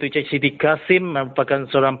 iaitu Cik Siti Kasim, merupakan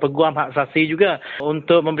seorang peguam hak asasi juga,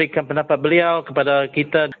 untuk memberikan pendapat beliau kepada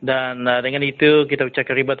kita. Dan dengan itu kita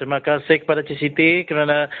ucapkan ribuan terima kasih kepada Cik Siti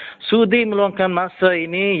kerana sudi meluangkan masa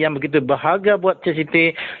ini yang begitu berharga buat Cik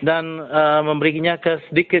Siti dan memberinya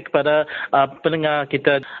sedikit kepada pendengar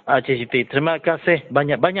kita, Cik Siti. Terima kasih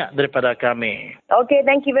banyak-banyak daripada kami. Okay,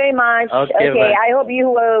 thank you very much. Okay, I hope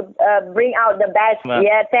you will bring out the best.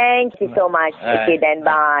 Yeah, thank you so much. Okay, then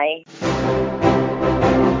bye.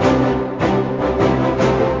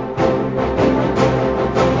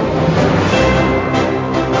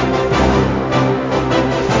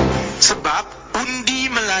 Sebab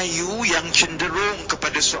undi Melayu yang cenderung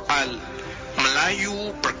kepada soal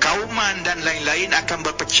Melayu, perkauman dan lain-lain akan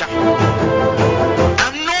berpecah.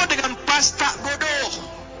 UMNO dengan PAS tak bodoh.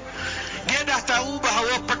 Dia dah tahu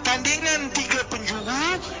bahawa pertandingan 3 penjuru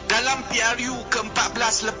dalam PRU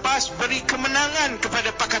ke-14 lepas beri kemenangan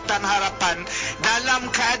kepada Pakatan Harapan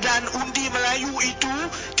dalam keadaan undi Melayu itu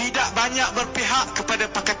tidak banyak berpihak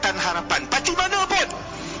kepada Pakatan Harapan. Parti mana pun,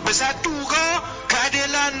 Bersatu ke,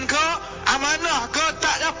 Keadilan ke, Amanah ke,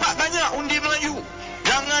 tak dapat banyak undi Melayu.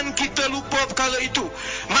 Jangan kita lupa perkara itu.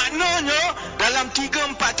 Maknanya dalam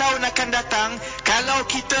 3-4 tahun akan datang, kalau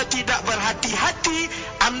kita tidak berhati-hati,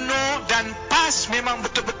 UMNO dan PAS memang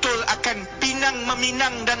betul-betul akan pinang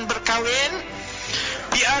meminang dan berkahwin.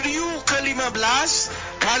 PRU ke-15,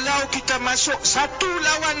 kalau kita masuk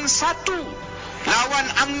 1-1 lawan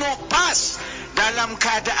UMNO PAS, dalam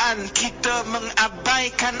keadaan kita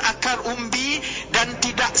mengabaikan akar umbi dan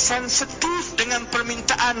tidak sensitif dengan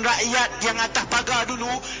permintaan rakyat yang atas pagar dulu,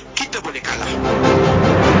 kita boleh kalah.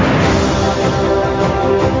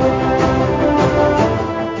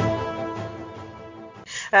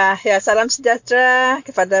 Ya, salam sejahtera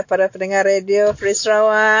kepada para pendengar Radio Free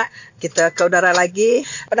Sarawak. Kita ke udara lagi.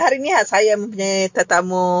 Pada hari ini saya mempunyai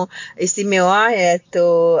tetamu istimewa,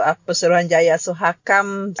 iaitu Pesuruhanjaya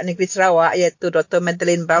Suhakam Negeri Sarawak, iaitu Dr.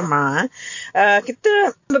 Madeline Barma.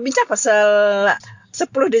 Kita berbincang pasal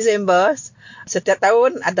 10 Disember setiap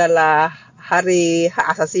tahun adalah Hari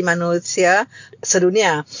Hak Asasi Manusia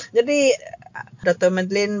Sedunia. Jadi Dr.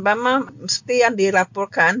 Madeline Barma, seperti yang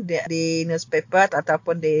dilaporkan di newspaper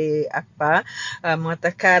ataupun di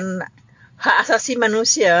mengatakan hak asasi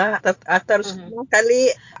manusia atau kali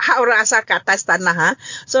hak orang asal ke atas tanah.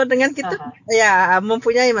 So dengan kita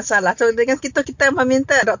mempunyai masalah. So dengan kita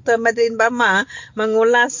meminta Dr. Madeline Barma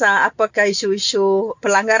mengulas apakah isu-isu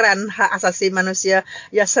pelanggaran hak asasi manusia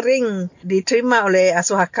yang sering diterima oleh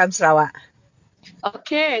Suhakam Sarawak.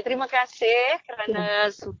 Okey, terima kasih kerana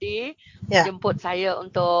sudi menjemput saya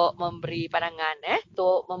untuk memberi pandangan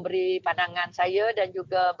untuk memberi pandangan saya dan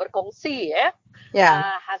juga berkongsi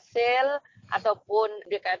hasil ataupun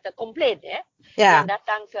dia kata komplain yang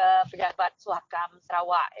datang ke pejabat Suhakam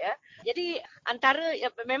Sarawak Jadi antara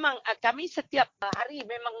memang kami setiap hari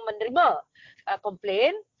memang menerima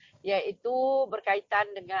komplain, iaitu berkaitan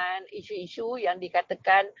dengan isu-isu yang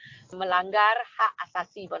dikatakan melanggar hak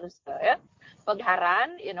asasi manusia.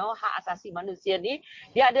 Pelanggaran hak asasi manusia ni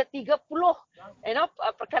dia ada 30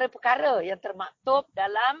 perkara-perkara yang termaktub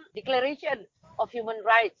dalam Declaration of Human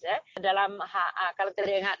Rights dalam kalau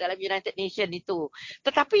kita ingat dalam United Nations itu.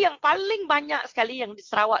 Tetapi yang paling banyak sekali yang di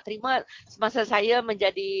Sarawak terima semasa saya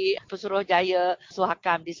menjadi Pesuruhjaya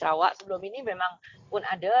Suhakam di Sarawak, sebelum ini memang pun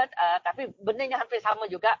ada, tapi bendanya hampir sama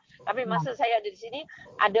juga. Tapi masa saya ada di sini,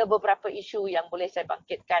 ada beberapa isu yang boleh saya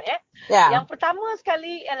bangkitkan. Yang pertama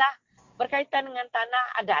sekali ialah berkaitan dengan tanah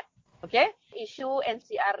adat. Okey, isu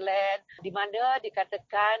NCR land di mana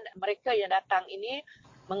dikatakan mereka yang datang ini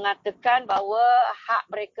mengatakan bahawa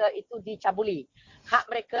hak mereka itu dicabuli. Hak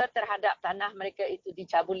mereka terhadap tanah mereka itu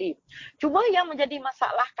dicabuli. Cuma yang menjadi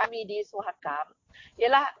masalah kami di Suhakam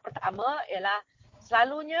ialah pertama ialah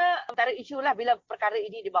selalunya antara isu lah bila perkara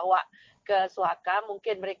ini dibawa ke Suhakam,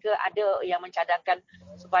 mungkin mereka ada yang mencadangkan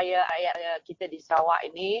supaya rakyat kita di Sarawak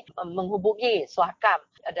ini menghubungi Suhakam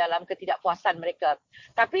dalam ketidakpuasan mereka.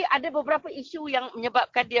 Tapi ada beberapa isu yang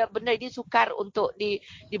menyebabkan benda ini sukar untuk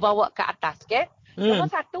dibawa ke atas. Nombor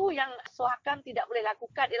satu yang Suhakam tidak boleh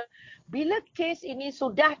lakukan ialah bila kes ini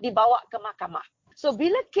sudah dibawa ke mahkamah. So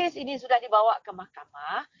bila kes ini sudah dibawa ke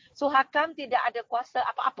mahkamah, Suhakam tidak ada kuasa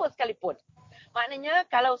apa-apa sekalipun. Maknanya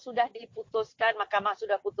kalau sudah diputuskan, mahkamah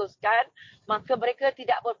sudah putuskan, maka mereka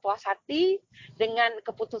tidak berpuas hati dengan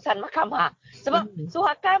keputusan mahkamah. Sebab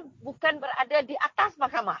Suhakam bukan berada di atas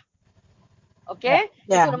mahkamah. Okey,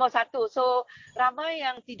 itu nombor satu. So ramai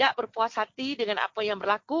yang tidak berpuas hati dengan apa yang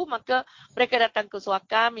berlaku, maka mereka datang ke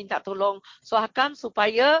Suhakam minta tolong Suhakam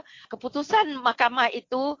supaya keputusan mahkamah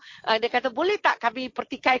itu dia kata boleh tak kami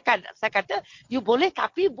pertikaikan. Saya kata you boleh,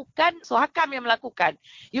 tapi bukan Suhakam yang melakukan.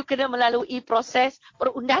 You kena melalui proses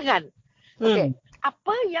perundangan. Okey.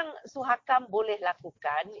 Apa yang Suhakam boleh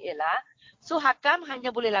lakukan ialah Suhakam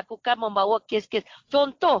hanya boleh lakukan membawa kes-kes.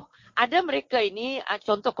 Contoh, ada mereka ini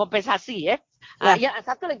contoh kompensasi yang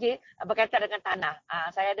satu lagi berkaitan dengan tanah.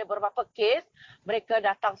 Saya ada beberapa kes, mereka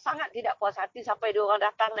datang sangat tidak puas hati sampai diorang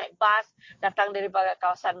datang naik bas, datang daripada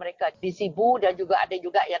kawasan mereka di Sibu dan juga ada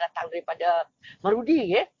juga yang datang daripada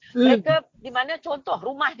Marudi. Mereka di mana contoh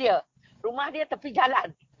rumah dia tepi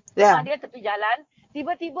jalan. Rumah dia tepi jalan.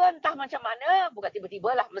 Tiba-tiba entah macam mana, bukan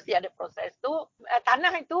tiba-tiba lah, mesti ada proses tu.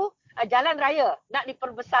 Tanah itu jalan raya nak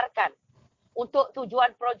diperbesarkan untuk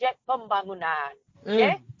tujuan projek pembangunan.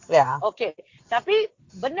 Okey? Okey. Tapi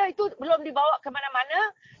benda itu belum dibawa ke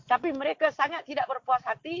mana-mana, tapi mereka sangat tidak berpuas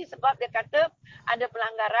hati sebab dia kata ada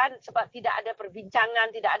pelanggaran sebab tidak ada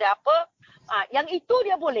perbincangan, tidak ada apa. Yang itu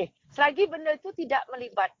dia boleh. Selagi benda itu tidak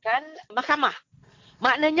melibatkan mahkamah.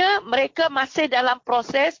 Maknanya mereka masih dalam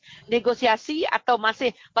proses negosiasi atau masih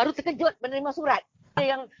baru terkejut menerima surat.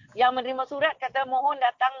 Yang menerima surat kata mohon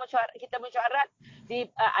datang kita mesyuarat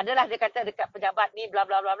adalah dia kata dekat pejabat ni bla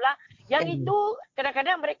bla bla bla. Yang itu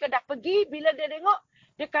kadang-kadang mereka dah pergi, bila dia tengok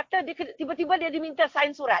dia kata tiba-tiba dia diminta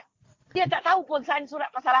sign surat. Dia tak tahu pun sign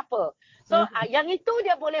surat pasal apa. So yang itu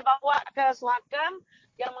dia boleh bawa ke Suhakam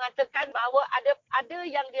yang mengatakan bahawa ada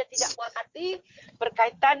yang dia tidak puas hati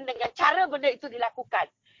berkaitan dengan cara benda itu dilakukan.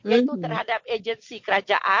 Iaitu terhadap agensi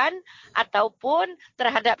kerajaan ataupun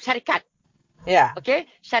terhadap syarikat. Ya. Okey,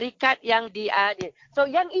 syarikat yang so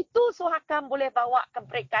yang itu Suhakam boleh bawa ke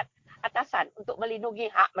peringkat atasan untuk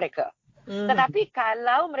melindungi hak mereka. Tetapi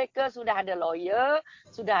kalau mereka sudah ada lawyer,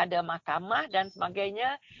 sudah ada mahkamah dan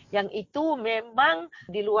sebagainya, yang itu memang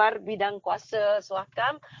di luar bidang kuasa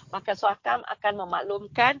Suhakam, maka Suhakam akan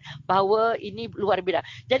memaklumkan bahawa ini luar bidang.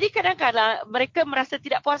 Jadi kadang-kadang mereka merasa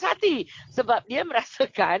tidak puas hati sebab dia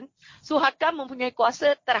merasakan Suhakam mempunyai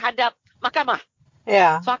kuasa terhadap mahkamah.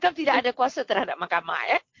 Ya. Suhakam tidak ada kuasa terhadap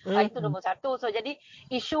mahkamah. Itu nombor satu. So jadi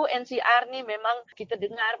isu NCR ni memang kita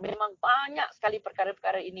dengar memang banyak sekali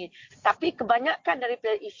perkara-perkara ini. Tapi kebanyakan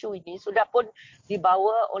daripada isu ini sudah pun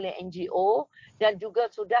dibawa oleh NGO dan juga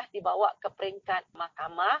sudah dibawa ke peringkat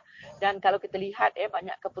mahkamah. Dan kalau kita lihat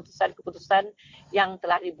banyak keputusan-keputusan yang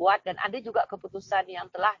telah dibuat dan ada juga keputusan yang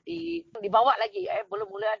telah dibawa lagi. Belum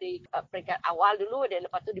mula di peringkat awal dulu dan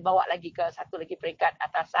lepas tu dibawa lagi ke satu lagi peringkat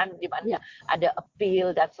atasan di mana ada appeal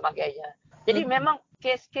dan sebagainya. Jadi memang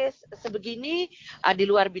kes-kes sebegini di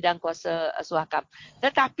luar bidang kuasa Suhakam.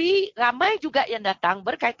 Tetapi ramai juga yang datang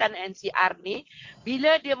berkaitan NCR ni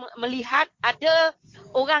bila dia melihat ada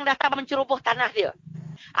orang datang menceroboh tanah dia.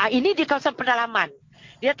 Ini di kawasan pedalaman.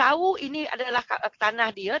 Dia tahu ini adalah tanah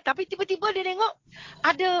dia tapi tiba-tiba dia tengok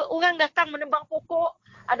ada orang datang menebang pokok.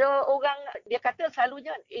 Ada orang, dia kata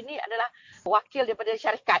selalunya ini adalah wakil daripada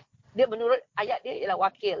syarikat. Dia menurut ayat dia ialah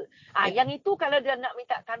wakil. Yang itu kalau dia nak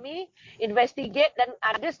minta kami investigate dan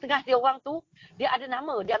ada setengah dia orang tu, dia ada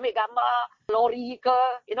nama. Dia ambil gambar lori ke,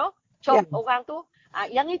 cop orang tu.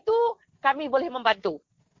 Yang itu kami boleh membantu.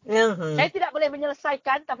 Saya tidak boleh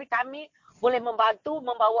menyelesaikan tapi kami boleh membantu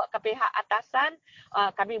membawa ke pihak atasan,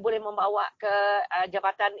 kami boleh membawa ke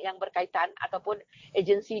jabatan yang berkaitan ataupun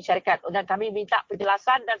agensi syarikat dan kami minta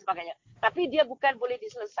penjelasan dan sebagainya. Tapi dia bukan boleh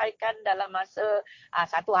diselesaikan dalam masa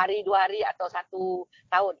 1 hari, 2 hari atau 1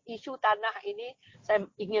 tahun. Isu tanah ini saya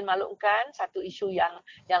ingin maklumkan satu isu yang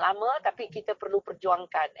lama tapi kita perlu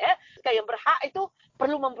perjuangkan. Yang berhak itu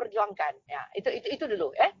perlu memperjuangkan. Itu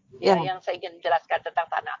dulu yang saya ingin jelaskan tentang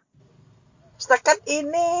tanah. Setakat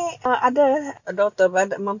ini ada doktor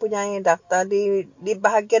mempunyai daftar di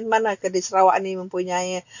bahagian mana ke di Sarawak ni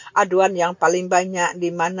mempunyai aduan yang paling banyak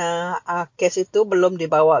di mana kes itu belum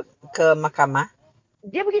dibawa ke mahkamah?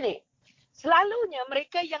 Dia begini, selalunya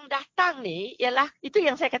mereka yang datang ni ialah itu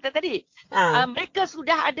yang saya kata tadi. Mereka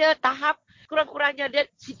sudah ada tahap kurang-kurangnya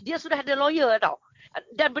dia sudah ada lawyer tau.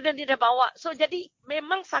 Dan benda ni dah bawa. So jadi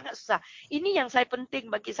memang sangat susah. Ini yang saya penting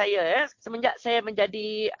bagi saya semenjak saya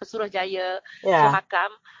menjadi Pesuruhjaya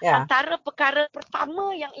Suhakam. Antara perkara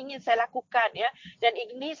pertama yang ingin saya lakukan dan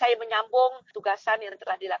ini saya menyambung tugasan yang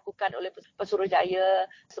telah dilakukan oleh Pesuruhjaya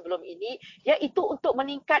sebelum ini, iaitu untuk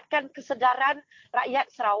meningkatkan kesedaran rakyat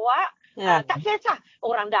Sarawak. Tak kisah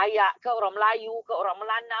orang Dayak ke, orang Melayu ke, orang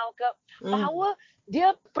Melanau ke, bahawa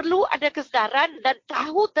dia perlu ada kesedaran dan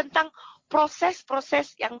tahu tentang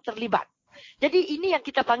proses-proses yang terlibat. Jadi ini yang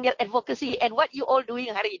kita panggil advocacy, and what you all doing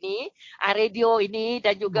hari ini, radio ini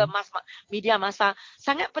dan juga media massa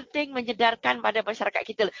sangat penting menyedarkan pada masyarakat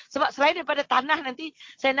kita. Sebab selain daripada tanah nanti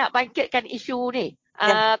saya nak bangkitkan isu ni,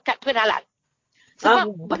 kad pengenalan. Sebab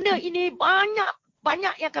benda ini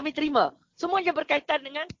banyak yang kami terima. Semuanya berkaitan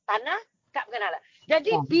dengan tanah, kad pengenalan.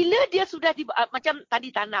 Jadi bila dia sudah macam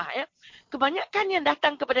tadi tanah kebanyakan yang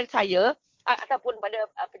datang kepada saya ataupun pada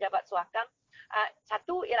pejabat Suhakam,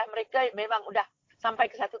 satu ialah mereka memang sudah sampai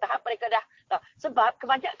ke satu tahap mereka dah sebab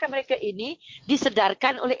kebanyakan mereka ini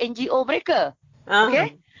disedarkan oleh NGO mereka.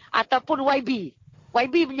 Okey? Ataupun YB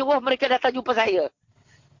menyuruh mereka datang jumpa saya.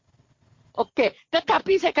 Okey,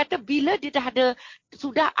 tetapi saya kata bila dia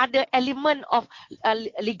sudah ada element of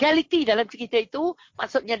legality dalam cerita itu,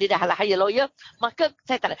 maksudnya dia dah hire lawyer, maka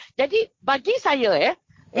saya tak ada. Jadi bagi saya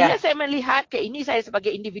bila saya melihat ini saya sebagai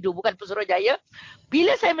individu bukan Pesuruhjaya,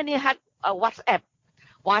 bila saya melihat WhatsApp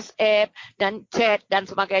dan chat dan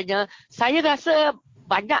sebagainya, saya rasa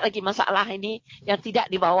banyak lagi masalah ini yang tidak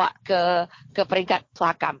dibawa ke peringkat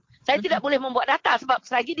Suhakam. Saya tidak boleh membuat data sebab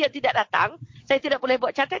selagi dia tidak datang, saya tidak boleh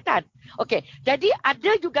buat catatan. Okey, jadi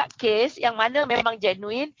ada juga kes yang mana memang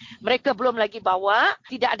genuine, mereka belum lagi bawa,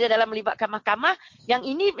 tidak ada dalam melibatkan mahkamah, yang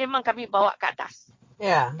ini memang kami bawa ke atas.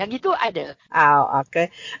 Ya. Yang itu ada. Okey.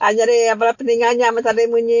 Jadi apa peninggalnya tadi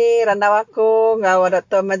munyi randau aku ngau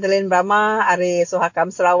Dr. Madeline Brahma ari Suhakam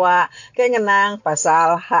Sarawak ke ngenang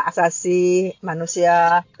pasal hak asasi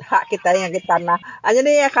manusia, hak kita yang di tanah.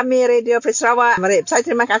 Jadi kami Radio Free Sarawak. Mari saya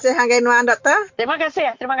terima kasih hanggai nuan Doktor. Terima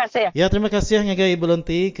kasih. Ya, terima kasih hanggai Ibu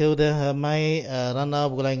Lenti ke udah mai randau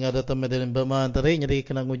bukulai ngau Dr. Madeline Brahma tadi. Jadi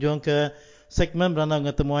kena ngujung ke segmen randau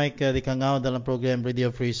ngetemuai ke di Kangau dalam program Radio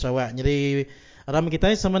Free Sarawak. Jadi ramai kita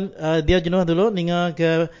sama dia jenuh dulu ninga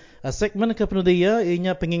ke segmen ke penuh dia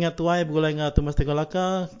inya pengingat tuai bergulai ngah tu mesti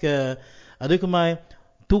kolaka ke adu kemai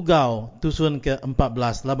Tugau tusun ke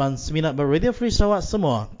 14 laban seminat ber Radio Free Sarawak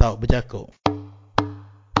semua tahu berjaku.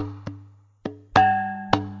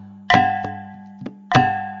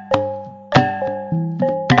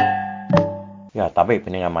 Ya, tapi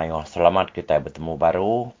peningan mayo selamat kita bertemu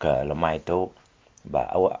baru ke lemah itu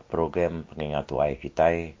bawa program pengingat tuai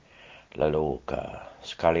kita. Lalu ke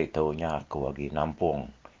sekali tahunya aku lagi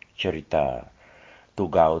nampung cerita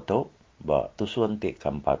Tugau tu tusuan ti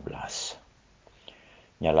ke-14.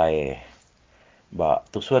 Nyalai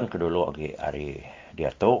tusuan kedulu lagi hari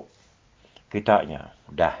dia tu kitanya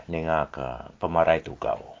dah ninga ke pemarai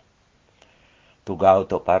Tugau. Tugau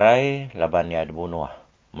tu parai laban dia dibunuh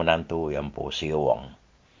menantu yang po Siwang.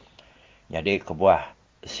 Jadi kebuah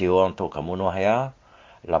Siwang tu kemunuh ya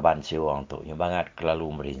laban Siwang tu nyebangat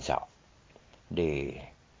kelalu merinsak. Di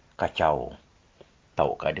kacau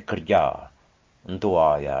tahu ke ada kerja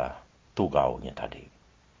entua ya Tugaunya tadi.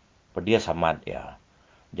 Pedia samat ya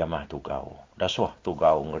jamah Tugau. Dasuah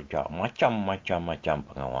Tugau ngerja macam-macam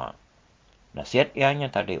pengawal. Nasihat ianya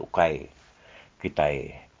tadi ukai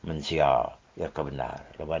kita mensia ya kebenar.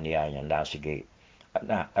 Leban ianya dah segi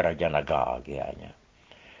Raja Naga ianya.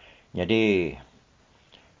 Jadi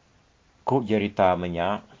ku cerita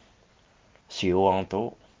menyak Siwang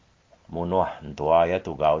tu munuh entua ya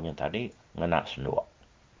Tugaunya tadi ngena sendua.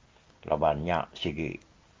 Labannya sigi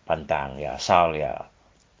pantang ya asal ya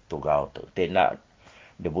Tugau tu. Tidak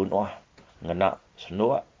dibunuh ngena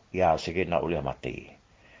sendua ya sigi nak uliah mati.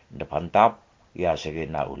 Depantap ya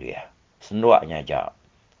sigi nak uliah. Senduanya aja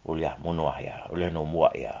uliah munuh ya, uliah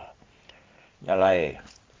nombua ya. Jalai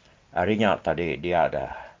harinya tadi dia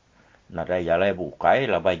ada nada jalai bukai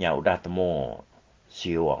labannya udah temu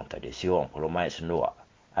Siwang tadi. Siwang kalau mai sendua.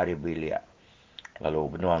 Hari bilia.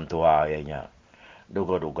 Lalu benuan tua ianya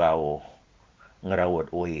duga-dugau ngerawat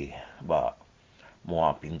ui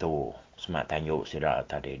mua pintu semak tanjuk sida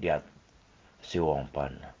tadi dia Siwang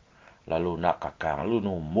pan. Lalu nak kakang lu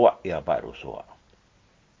numbuak ya Pak Rusua.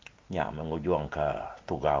 Nya mengujung ke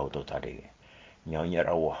Tugau tu tadi. Nyonya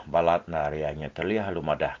rawah balat narianya terlihat lu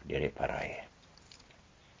madah diri parai.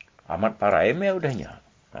 Amat parai me udahnya.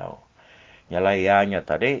 Nyalayanya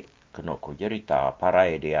tadi kena ku cerita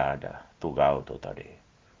parai dia ada Tugau tu tadi.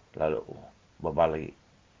 Lalu berbalik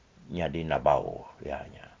nyadi nabau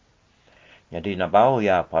ianya. Nyadi nabau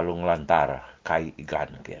ya palung lantar kai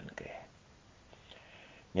ikan kian ke.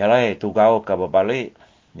 Nyalai Tugau ke berbalik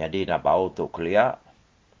nyadi nabau tu kelia.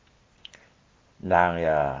 Nang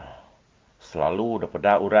ya selalu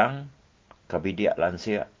daripada orang kebidiak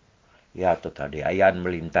lansia. Ya tu tadi ayan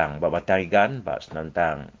melintang babatang ikan bak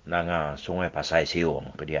senantang nanga sungai Pasai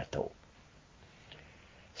Siwang ke dia tu.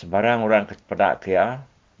 Sebarang orang kepada kia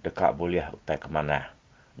dekat boleh utai ke mana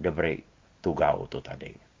diberi Tugau tu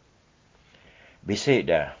tadi.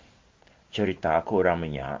 Bisik dah cerita aku orang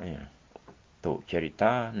minyak ya. Tu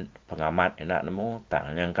cerita pengamat nak nemu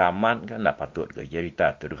tang yang kamat kan tak patut ke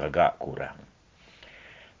cerita tu agak kurang.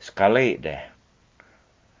 Sekali dah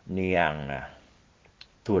ni yang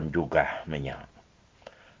tuan juga minyak.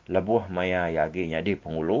 Lebuh maya yagi jadi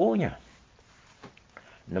pengulunya.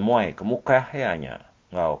 Nemuai kemukah ianya.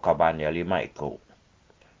 Ngau kaban ya 5 ikut.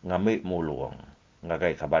 Ngambil muluang.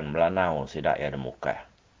 Ngagai kaban melanau sidak ya demukah.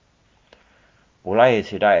 Mulai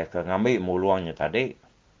sidak ke ngambil muluangnya tadi.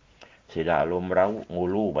 Sidak lu merau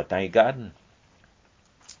ngulu batang ikan.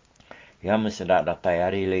 Ya mesidak datai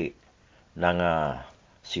hari li. Nanga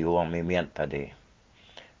Siwang mimiat tadi.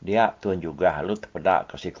 Dia tuan juga halu terpedak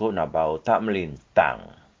ke siku nabau tak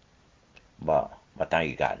melintang. Batang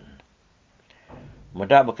ikan.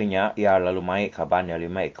 Mudah berkenyak, ia lalu maik kaban yang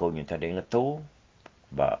 5 ekornya tadi ngetu.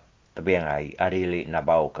 Tebiang hari li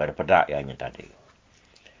nabau ke pedak yang tadi.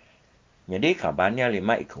 Jadi kaban yang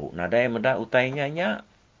 5 ekor. Nada yang mudah utainya nya.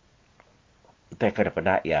 Utai ke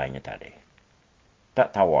pedak yang tadi.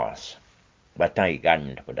 Tak tawas. Batang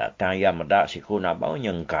ikan pedak. Tang yang mudah siku nabau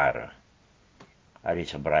nyengkar. Hari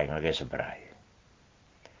seberai ngagai seberai.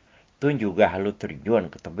 Tun juga halu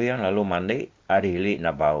terjun ke tebiang lalu mandi. Hari li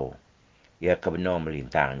nabau. Ya kebenar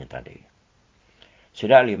melintangnya tadi.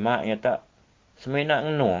 Sudah 5 ya tak Semena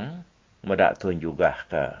ngenung, medak tun juga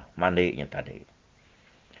ke mandiknya tadi.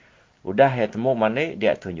 Udah ya temu mandik,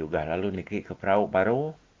 dia tun juga. Lalu niki ke perahu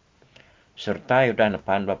baru. Serta udah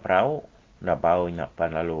nepan berperahu, nak bau nyapan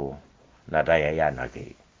lalu nak dayayan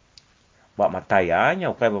lagi. Bak mata ya,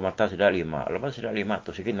 nyaukai bermata sudah 5. Lepas sudah 5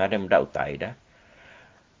 tu sikit ada mendak utai dah.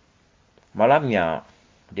 Malamnya,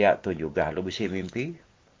 dia tun juga. Lalu bisa mimpi.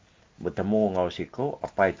 Bertemu ngau siku,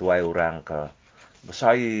 apa itu ay orang ke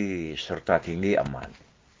besar serta tinggi aman.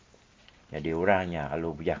 Jadi orangnya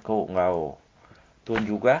lalu berjaku ngau tun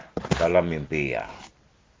juga dalam mimpi ya.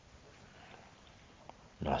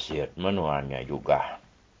 Nasihat menuanya juga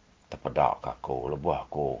terpedak aku, lebuh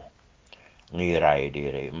aku ngirai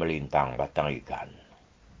diri melintang batang ikan.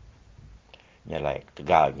 Nyalai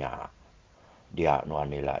tegalnya dia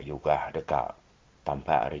nuanila juga dekat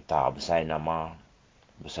tampak rita besar nama,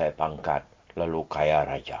 besar pangkat, lalu kaya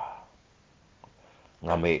raja.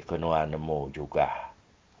 Ngambil kenuan nemu juga.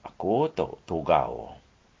 Aku tu tugau.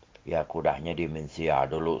 Ya aku dah jadi mensia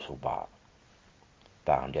dulu subak.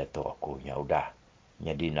 Tang dia tu akunya udah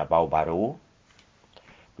jadi nabau baru.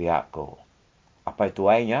 Pihak ko. Apa itu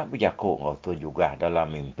ayahnya? Berjaku ngau tu juga dalam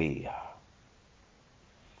mimpi.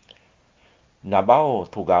 Nabau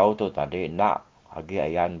tugau tu tadi nak agi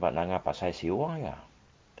ayan buat nanga pasai siwang ya.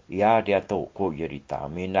 Ya dia tu ku cerita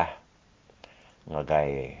minah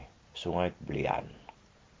ngagai sungai Tebelian.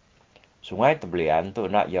 Sungai Tebelian tu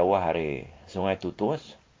nak jauh hari sungai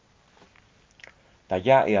Tutus.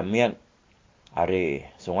 Tajak ia mian hari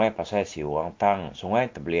sungai pasai siwang tang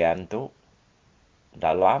sungai Tebelian tu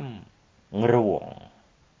dalam ngeruang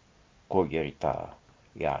ko cerita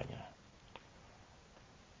ianya.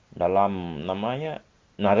 Dalam namanya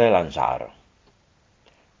Nare Lansar.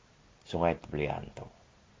 Sungai Tebelian tu.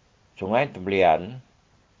 Sungai Tebelian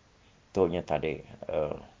tu nya tadi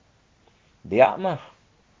dia mah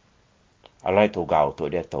alai tu gau tu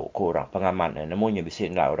dia tu kurang pengaman namanya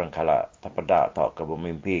bisin lah orang kala terpedak tau ke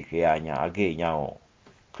bermimpi kianya agi nyau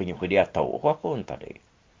kunyu ke dia tahu apa pun tadi.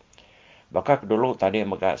 Bakak dulu tadi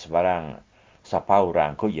mega sebarang sapa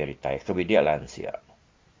orang ku jeritai kebidia lansia.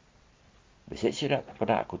 Bisa sirat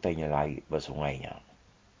pada aku tanya lagi bersungainya.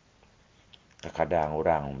 Kadang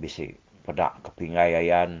orang bisa pedak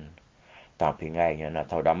kepingaian tak pingainya nak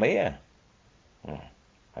tahu damai ya.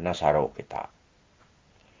 Ana sarok kita.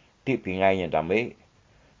 Ti pingainya damai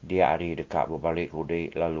dia hari dekat berbalik kudai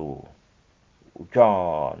lalu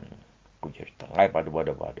hujan ku cerita ngai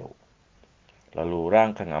pada-pada. Lalu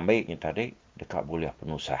orang kan ambilnya tadi dekat boleh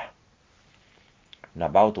penusah. Nak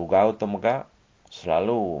bau tu gau tu mega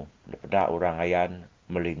selalu daripada orang ayan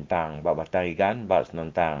melintang bak batang ikan bak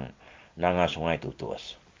senentang nanga sungai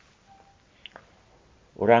Tutus.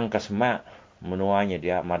 Orang kesemak menuanya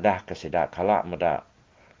dia madah kesedak kalak madah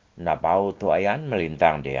nak bau tu ayan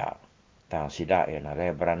melintang dia. Tang sidak ya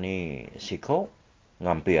nare berani siko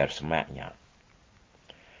ngampir semaknya.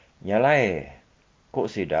 Nyalai kok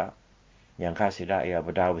sidak yang kasidak ya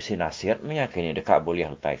bedau besi nasihat meyakini dekat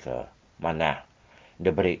boleh hutai ke mana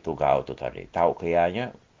diberi tu gau tu tadi. Tahu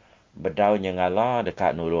kayanya bedau nyengala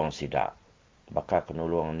dekat nulung sidak. Bakal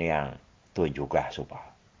kenulung niang tu juga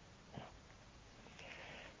supaya.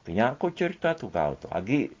 Punya aku cerita tu gau tu.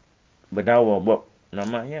 Agi bedau buat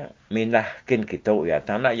namanya minahkin kita ya.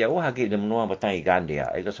 Tak nak jauh agi dia menua batang ikan dia.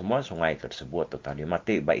 Itu semua sungai tersebut tu tadi.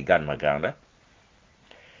 Mati bak ikan magang dah.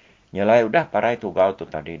 Nyalai udah parai tu gau tu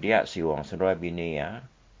tadi. Dia siwang sedua bini ya.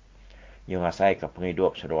 Yang asai ke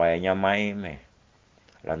penghidup sedua nyamai meh.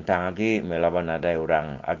 Lantang lagi melaban nadai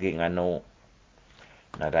orang agi nganu.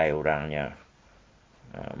 Nadai orangnya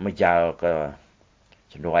mejal ke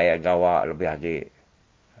sedua gawa lebih lagi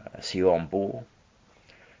siwang pu.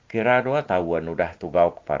 Kira 2 tahun udah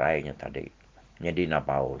tugau ke parainya tadi. Jadi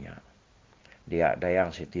napaunya. Dia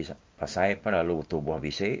dayang siti pasai pun lalu tubuh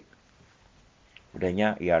bisik.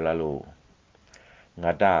 Udahnya ia lalu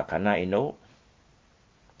ngada kana ino.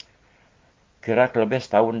 Kira lebih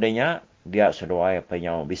setahun dia sedua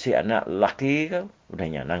penyau bisik anak laki ke.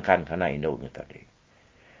 Udahnya nangkan kana ino tadi.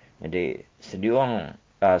 Jadi siwang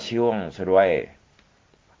sedua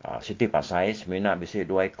siti pasai semina bisik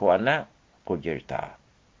 2 ekor anak ko cerita.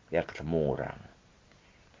 Ya ketemu orang.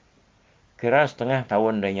 Kira setengah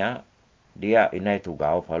tahun dia inai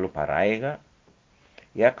tugau lalu parai ke.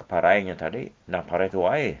 Ya ke parainya tadi. Nak parai tu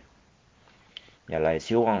ay. Nyalai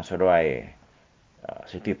siwang seduai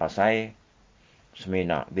siti pasai.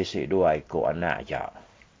 Semina bisik 2 ekor anak aja.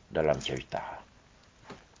 Dalam cerita.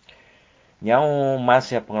 Nyau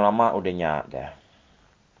masa pengalaman udah nyak dah.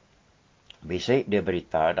 Bisik dia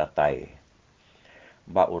berita datai.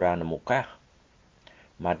 Bak orang nemukah.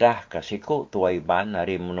 Madah kasiku tuai ban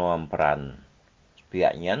hari menuam peran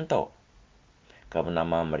pihak nyanto. ke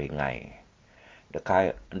nama meringai.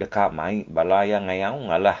 Dekat mai balaya ngayau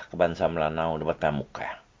ngalah ke bangsa Melanau di batang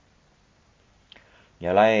muka.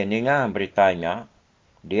 Nyalai ninga beritanya,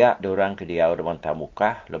 dia diorang ke dia di batang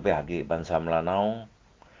muka, lebih lagi bangsa Melanau,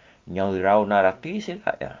 nyau irau narati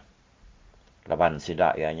sidak ya. Laban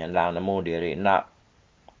sidak ya, nyalang nemu diri nak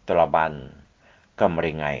telaban ke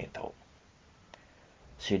meringai tu.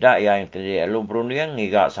 Sidak ya yang tadi alun perundingan,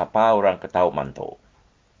 ngigak siapa orang ketau mantu.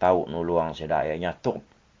 Tahu nuluang sidak ya, nyatuk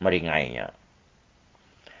meringainya.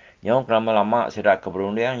 Yang lama-lama sidak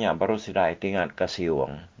keberundiannya baru sidak ingat ke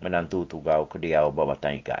siwang menantu tugau ke dia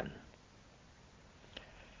babatan ikan.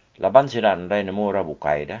 Laban sidak ndai nemu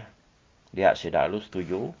rabukai dah. Dia sidak lu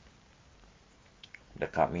setuju.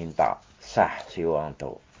 Dekat minta sah siwang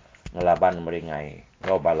tu. Ngelaban meringai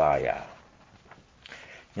ngau balaya.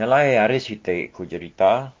 Nyalai hari sitik ku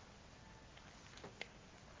cerita.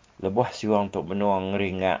 Lebuh siwang tu benuang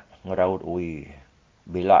ngeringat ngeraut ui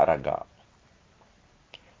bila raga.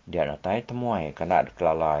 Dia nak tanya temuai kena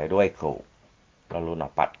kelalai dua ekor. Lalu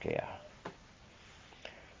napat kaya.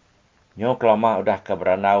 Nyo kelama udah ke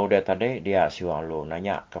beranau dia tadi, dia siwang lu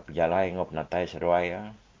nanya ke pejalai ngop natai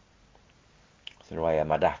seruaya. Seruaya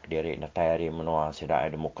madah ke diri natai hari menua sidak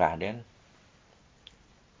ada muka dia.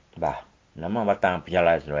 Bah, nama batang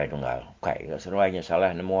pejalai seruaya tunggal. Kai ke seruanya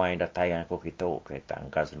salah nemuai datai yang aku kita. Kita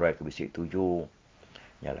angkat seruaya ke bisik 7.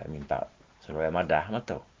 Nyala minta seruaya madah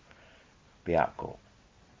matu. Pihak ko.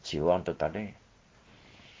 Siwang tu tadi.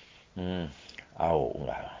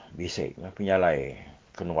 Enggak. Bisik. Penyalai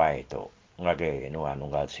kenuai tu. Ngage nuan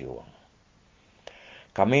nunggal siwang.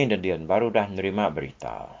 Kami dan Dian baru dah nerima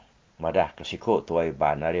berita. Madah kesikuk tuai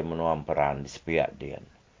ban hari menuam peran di sepiak Dian.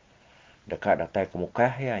 Dekat datai ke muka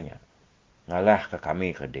hianya. Ngalah ke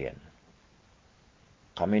kami ke Dian.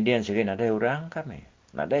 Kami Dian sikit ada orang kami.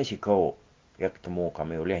 Ada sikuk. Ya ketemu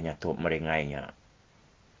kami oleh nyatuk meringainya.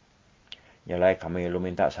 Nyalai kami lu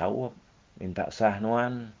minta sawap. Minta sah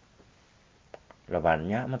nuan.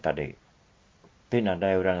 Lebannya tadi. Tin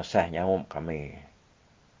ada orang sah nyawam kami.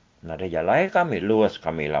 Nada jalai kami. Luas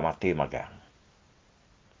kami lah mati magang.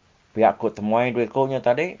 Pihak ku temuai dua ekornya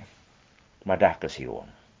tadi. Madah ke siwang.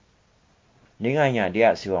 Ninganya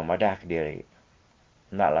dia siwang madah ke diri.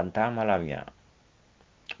 Nak lantang malamnya.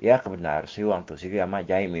 Ya kebenar siwang tu sigi amat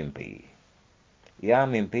jahit mimpi. Ya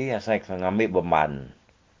mimpi ya saya ngambil beban.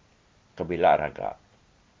 Kebila raga.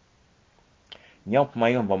 Nyok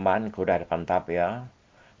mayung beban kuda depan tap ya.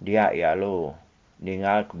 Dia ya lu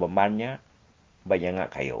ninggal ke bebannya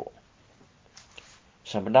banyak kayu.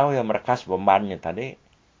 Sebenarnya yang merekas bebannya tadi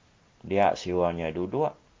dia siwanya duduk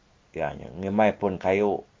ya ngimai pun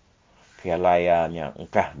kayu kialayanya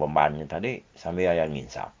engkah bebannya tadi sambil yang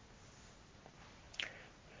nginsap.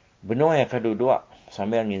 Benua yang kedua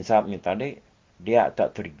sambil nginsapnya tadi dia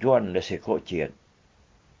tak terjun dari sekok ciet.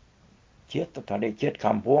 Ciet tadi ciet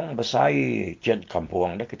kampung besai ciet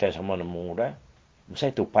kampung dah kita sama nemu dah.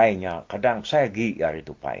 Besai tupainya kadang saya gi hari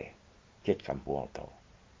tupai ciet kampung tu.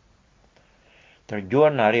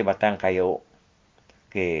 Terjun hari batang kayu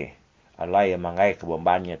ke alai yang mangai ke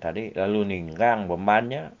bebannya tadi lalu ninggang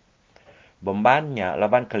bebannya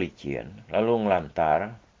laban kelician lalu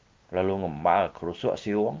ngelantar lalu ngembal kerusuk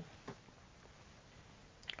siwang.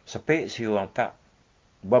 Sepi siwang tak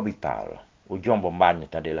babital. Ujung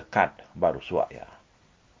bebannya tadi lekat baru suak ya.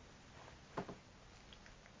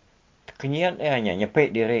 Kenyian hanya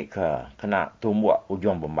nyepik diri ke kena tumbuk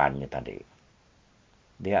ujung bebannya tadi.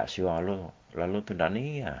 Dia siwang lalu tu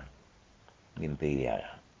dani ya. Mimpi ya.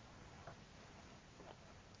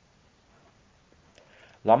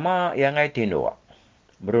 Lama yang ngai tinduk.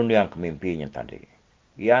 Berundiang ke mimpinya tadi.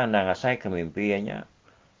 Ya nangasai ke mimpinya.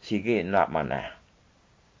 Sige nak mana.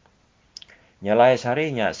 Nyalai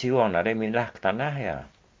sarinya siwang nade mindah ke tanah ya.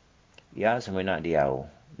 Ya semenak diau.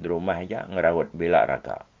 Di rumah aja ngerawat bila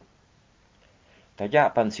raga.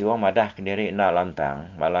 Tajak pan siwang madah ke diri nak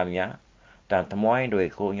lantang malamnya. Dan temuai dua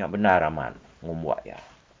ekornya benar aman. Ngumbuak ya.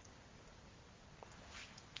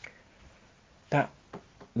 Tak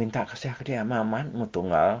minta kasih ke dia aman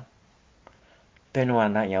mutunggal.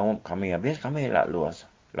 Tenuan nak nyawam kami habis kami lah luas.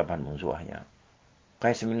 Lapan musuhnya.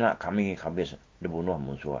 Kai semenak kami habis dibunuh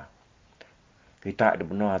musuh. Kita ada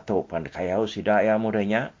benar atau pandai kayau sidak ya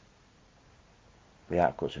mudahnya.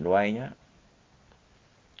 Pihak ku senduainya.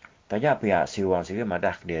 Tanya pihak siwang sikit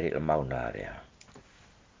madah ke diri lembau dah dia.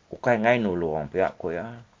 Ukai ngai nulung pihak ku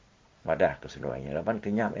ya. Madah ke senduainya. Lepas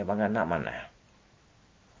kenyap bangan nak mana.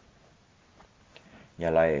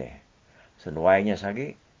 Nyalai senduainya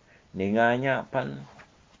sagi. Ninganya pan.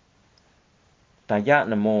 Tanya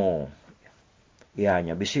nemu.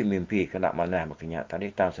 Ianya bisik mimpi kena mana berkenyak tadi.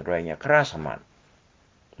 Tang senduainya keras amat.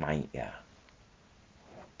 Maik ya.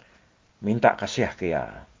 minta kasih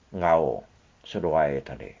kia ngau seduai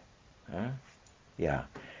tadi. Ya,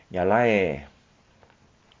 nyalai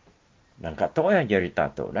dan kato ya jadi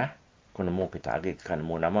tato dah. Kunemu kita lagi kan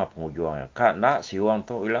mu nama pengujuang. Kak nak siwang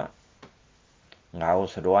tu ila ngau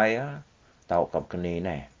seduai ya tau kap keni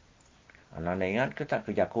ne. Anak ingat kita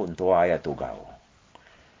kerja ku untuk ayah tu gau.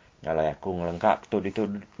 Nyalai aku ngelengkap tu itu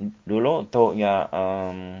dulu untuknya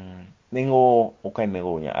minggu ukai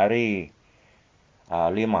minggunya hari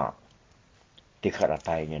 5 tiga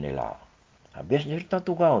ratainya nila. Habis cerita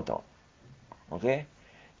tu gau tu. Okey.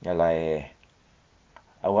 Nyalai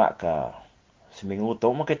awak ke seminggu tu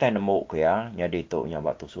mungkin kita nemu ke ya. Jadi tu nya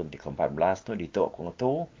batu sun 14 tu di tu aku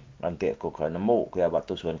tu nanti aku ke nemu ke ya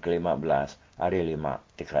batu sun ke-15 hari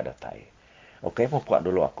 5 tiga ratai. Okey, mau buat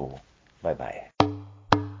dulu aku. Bye bye.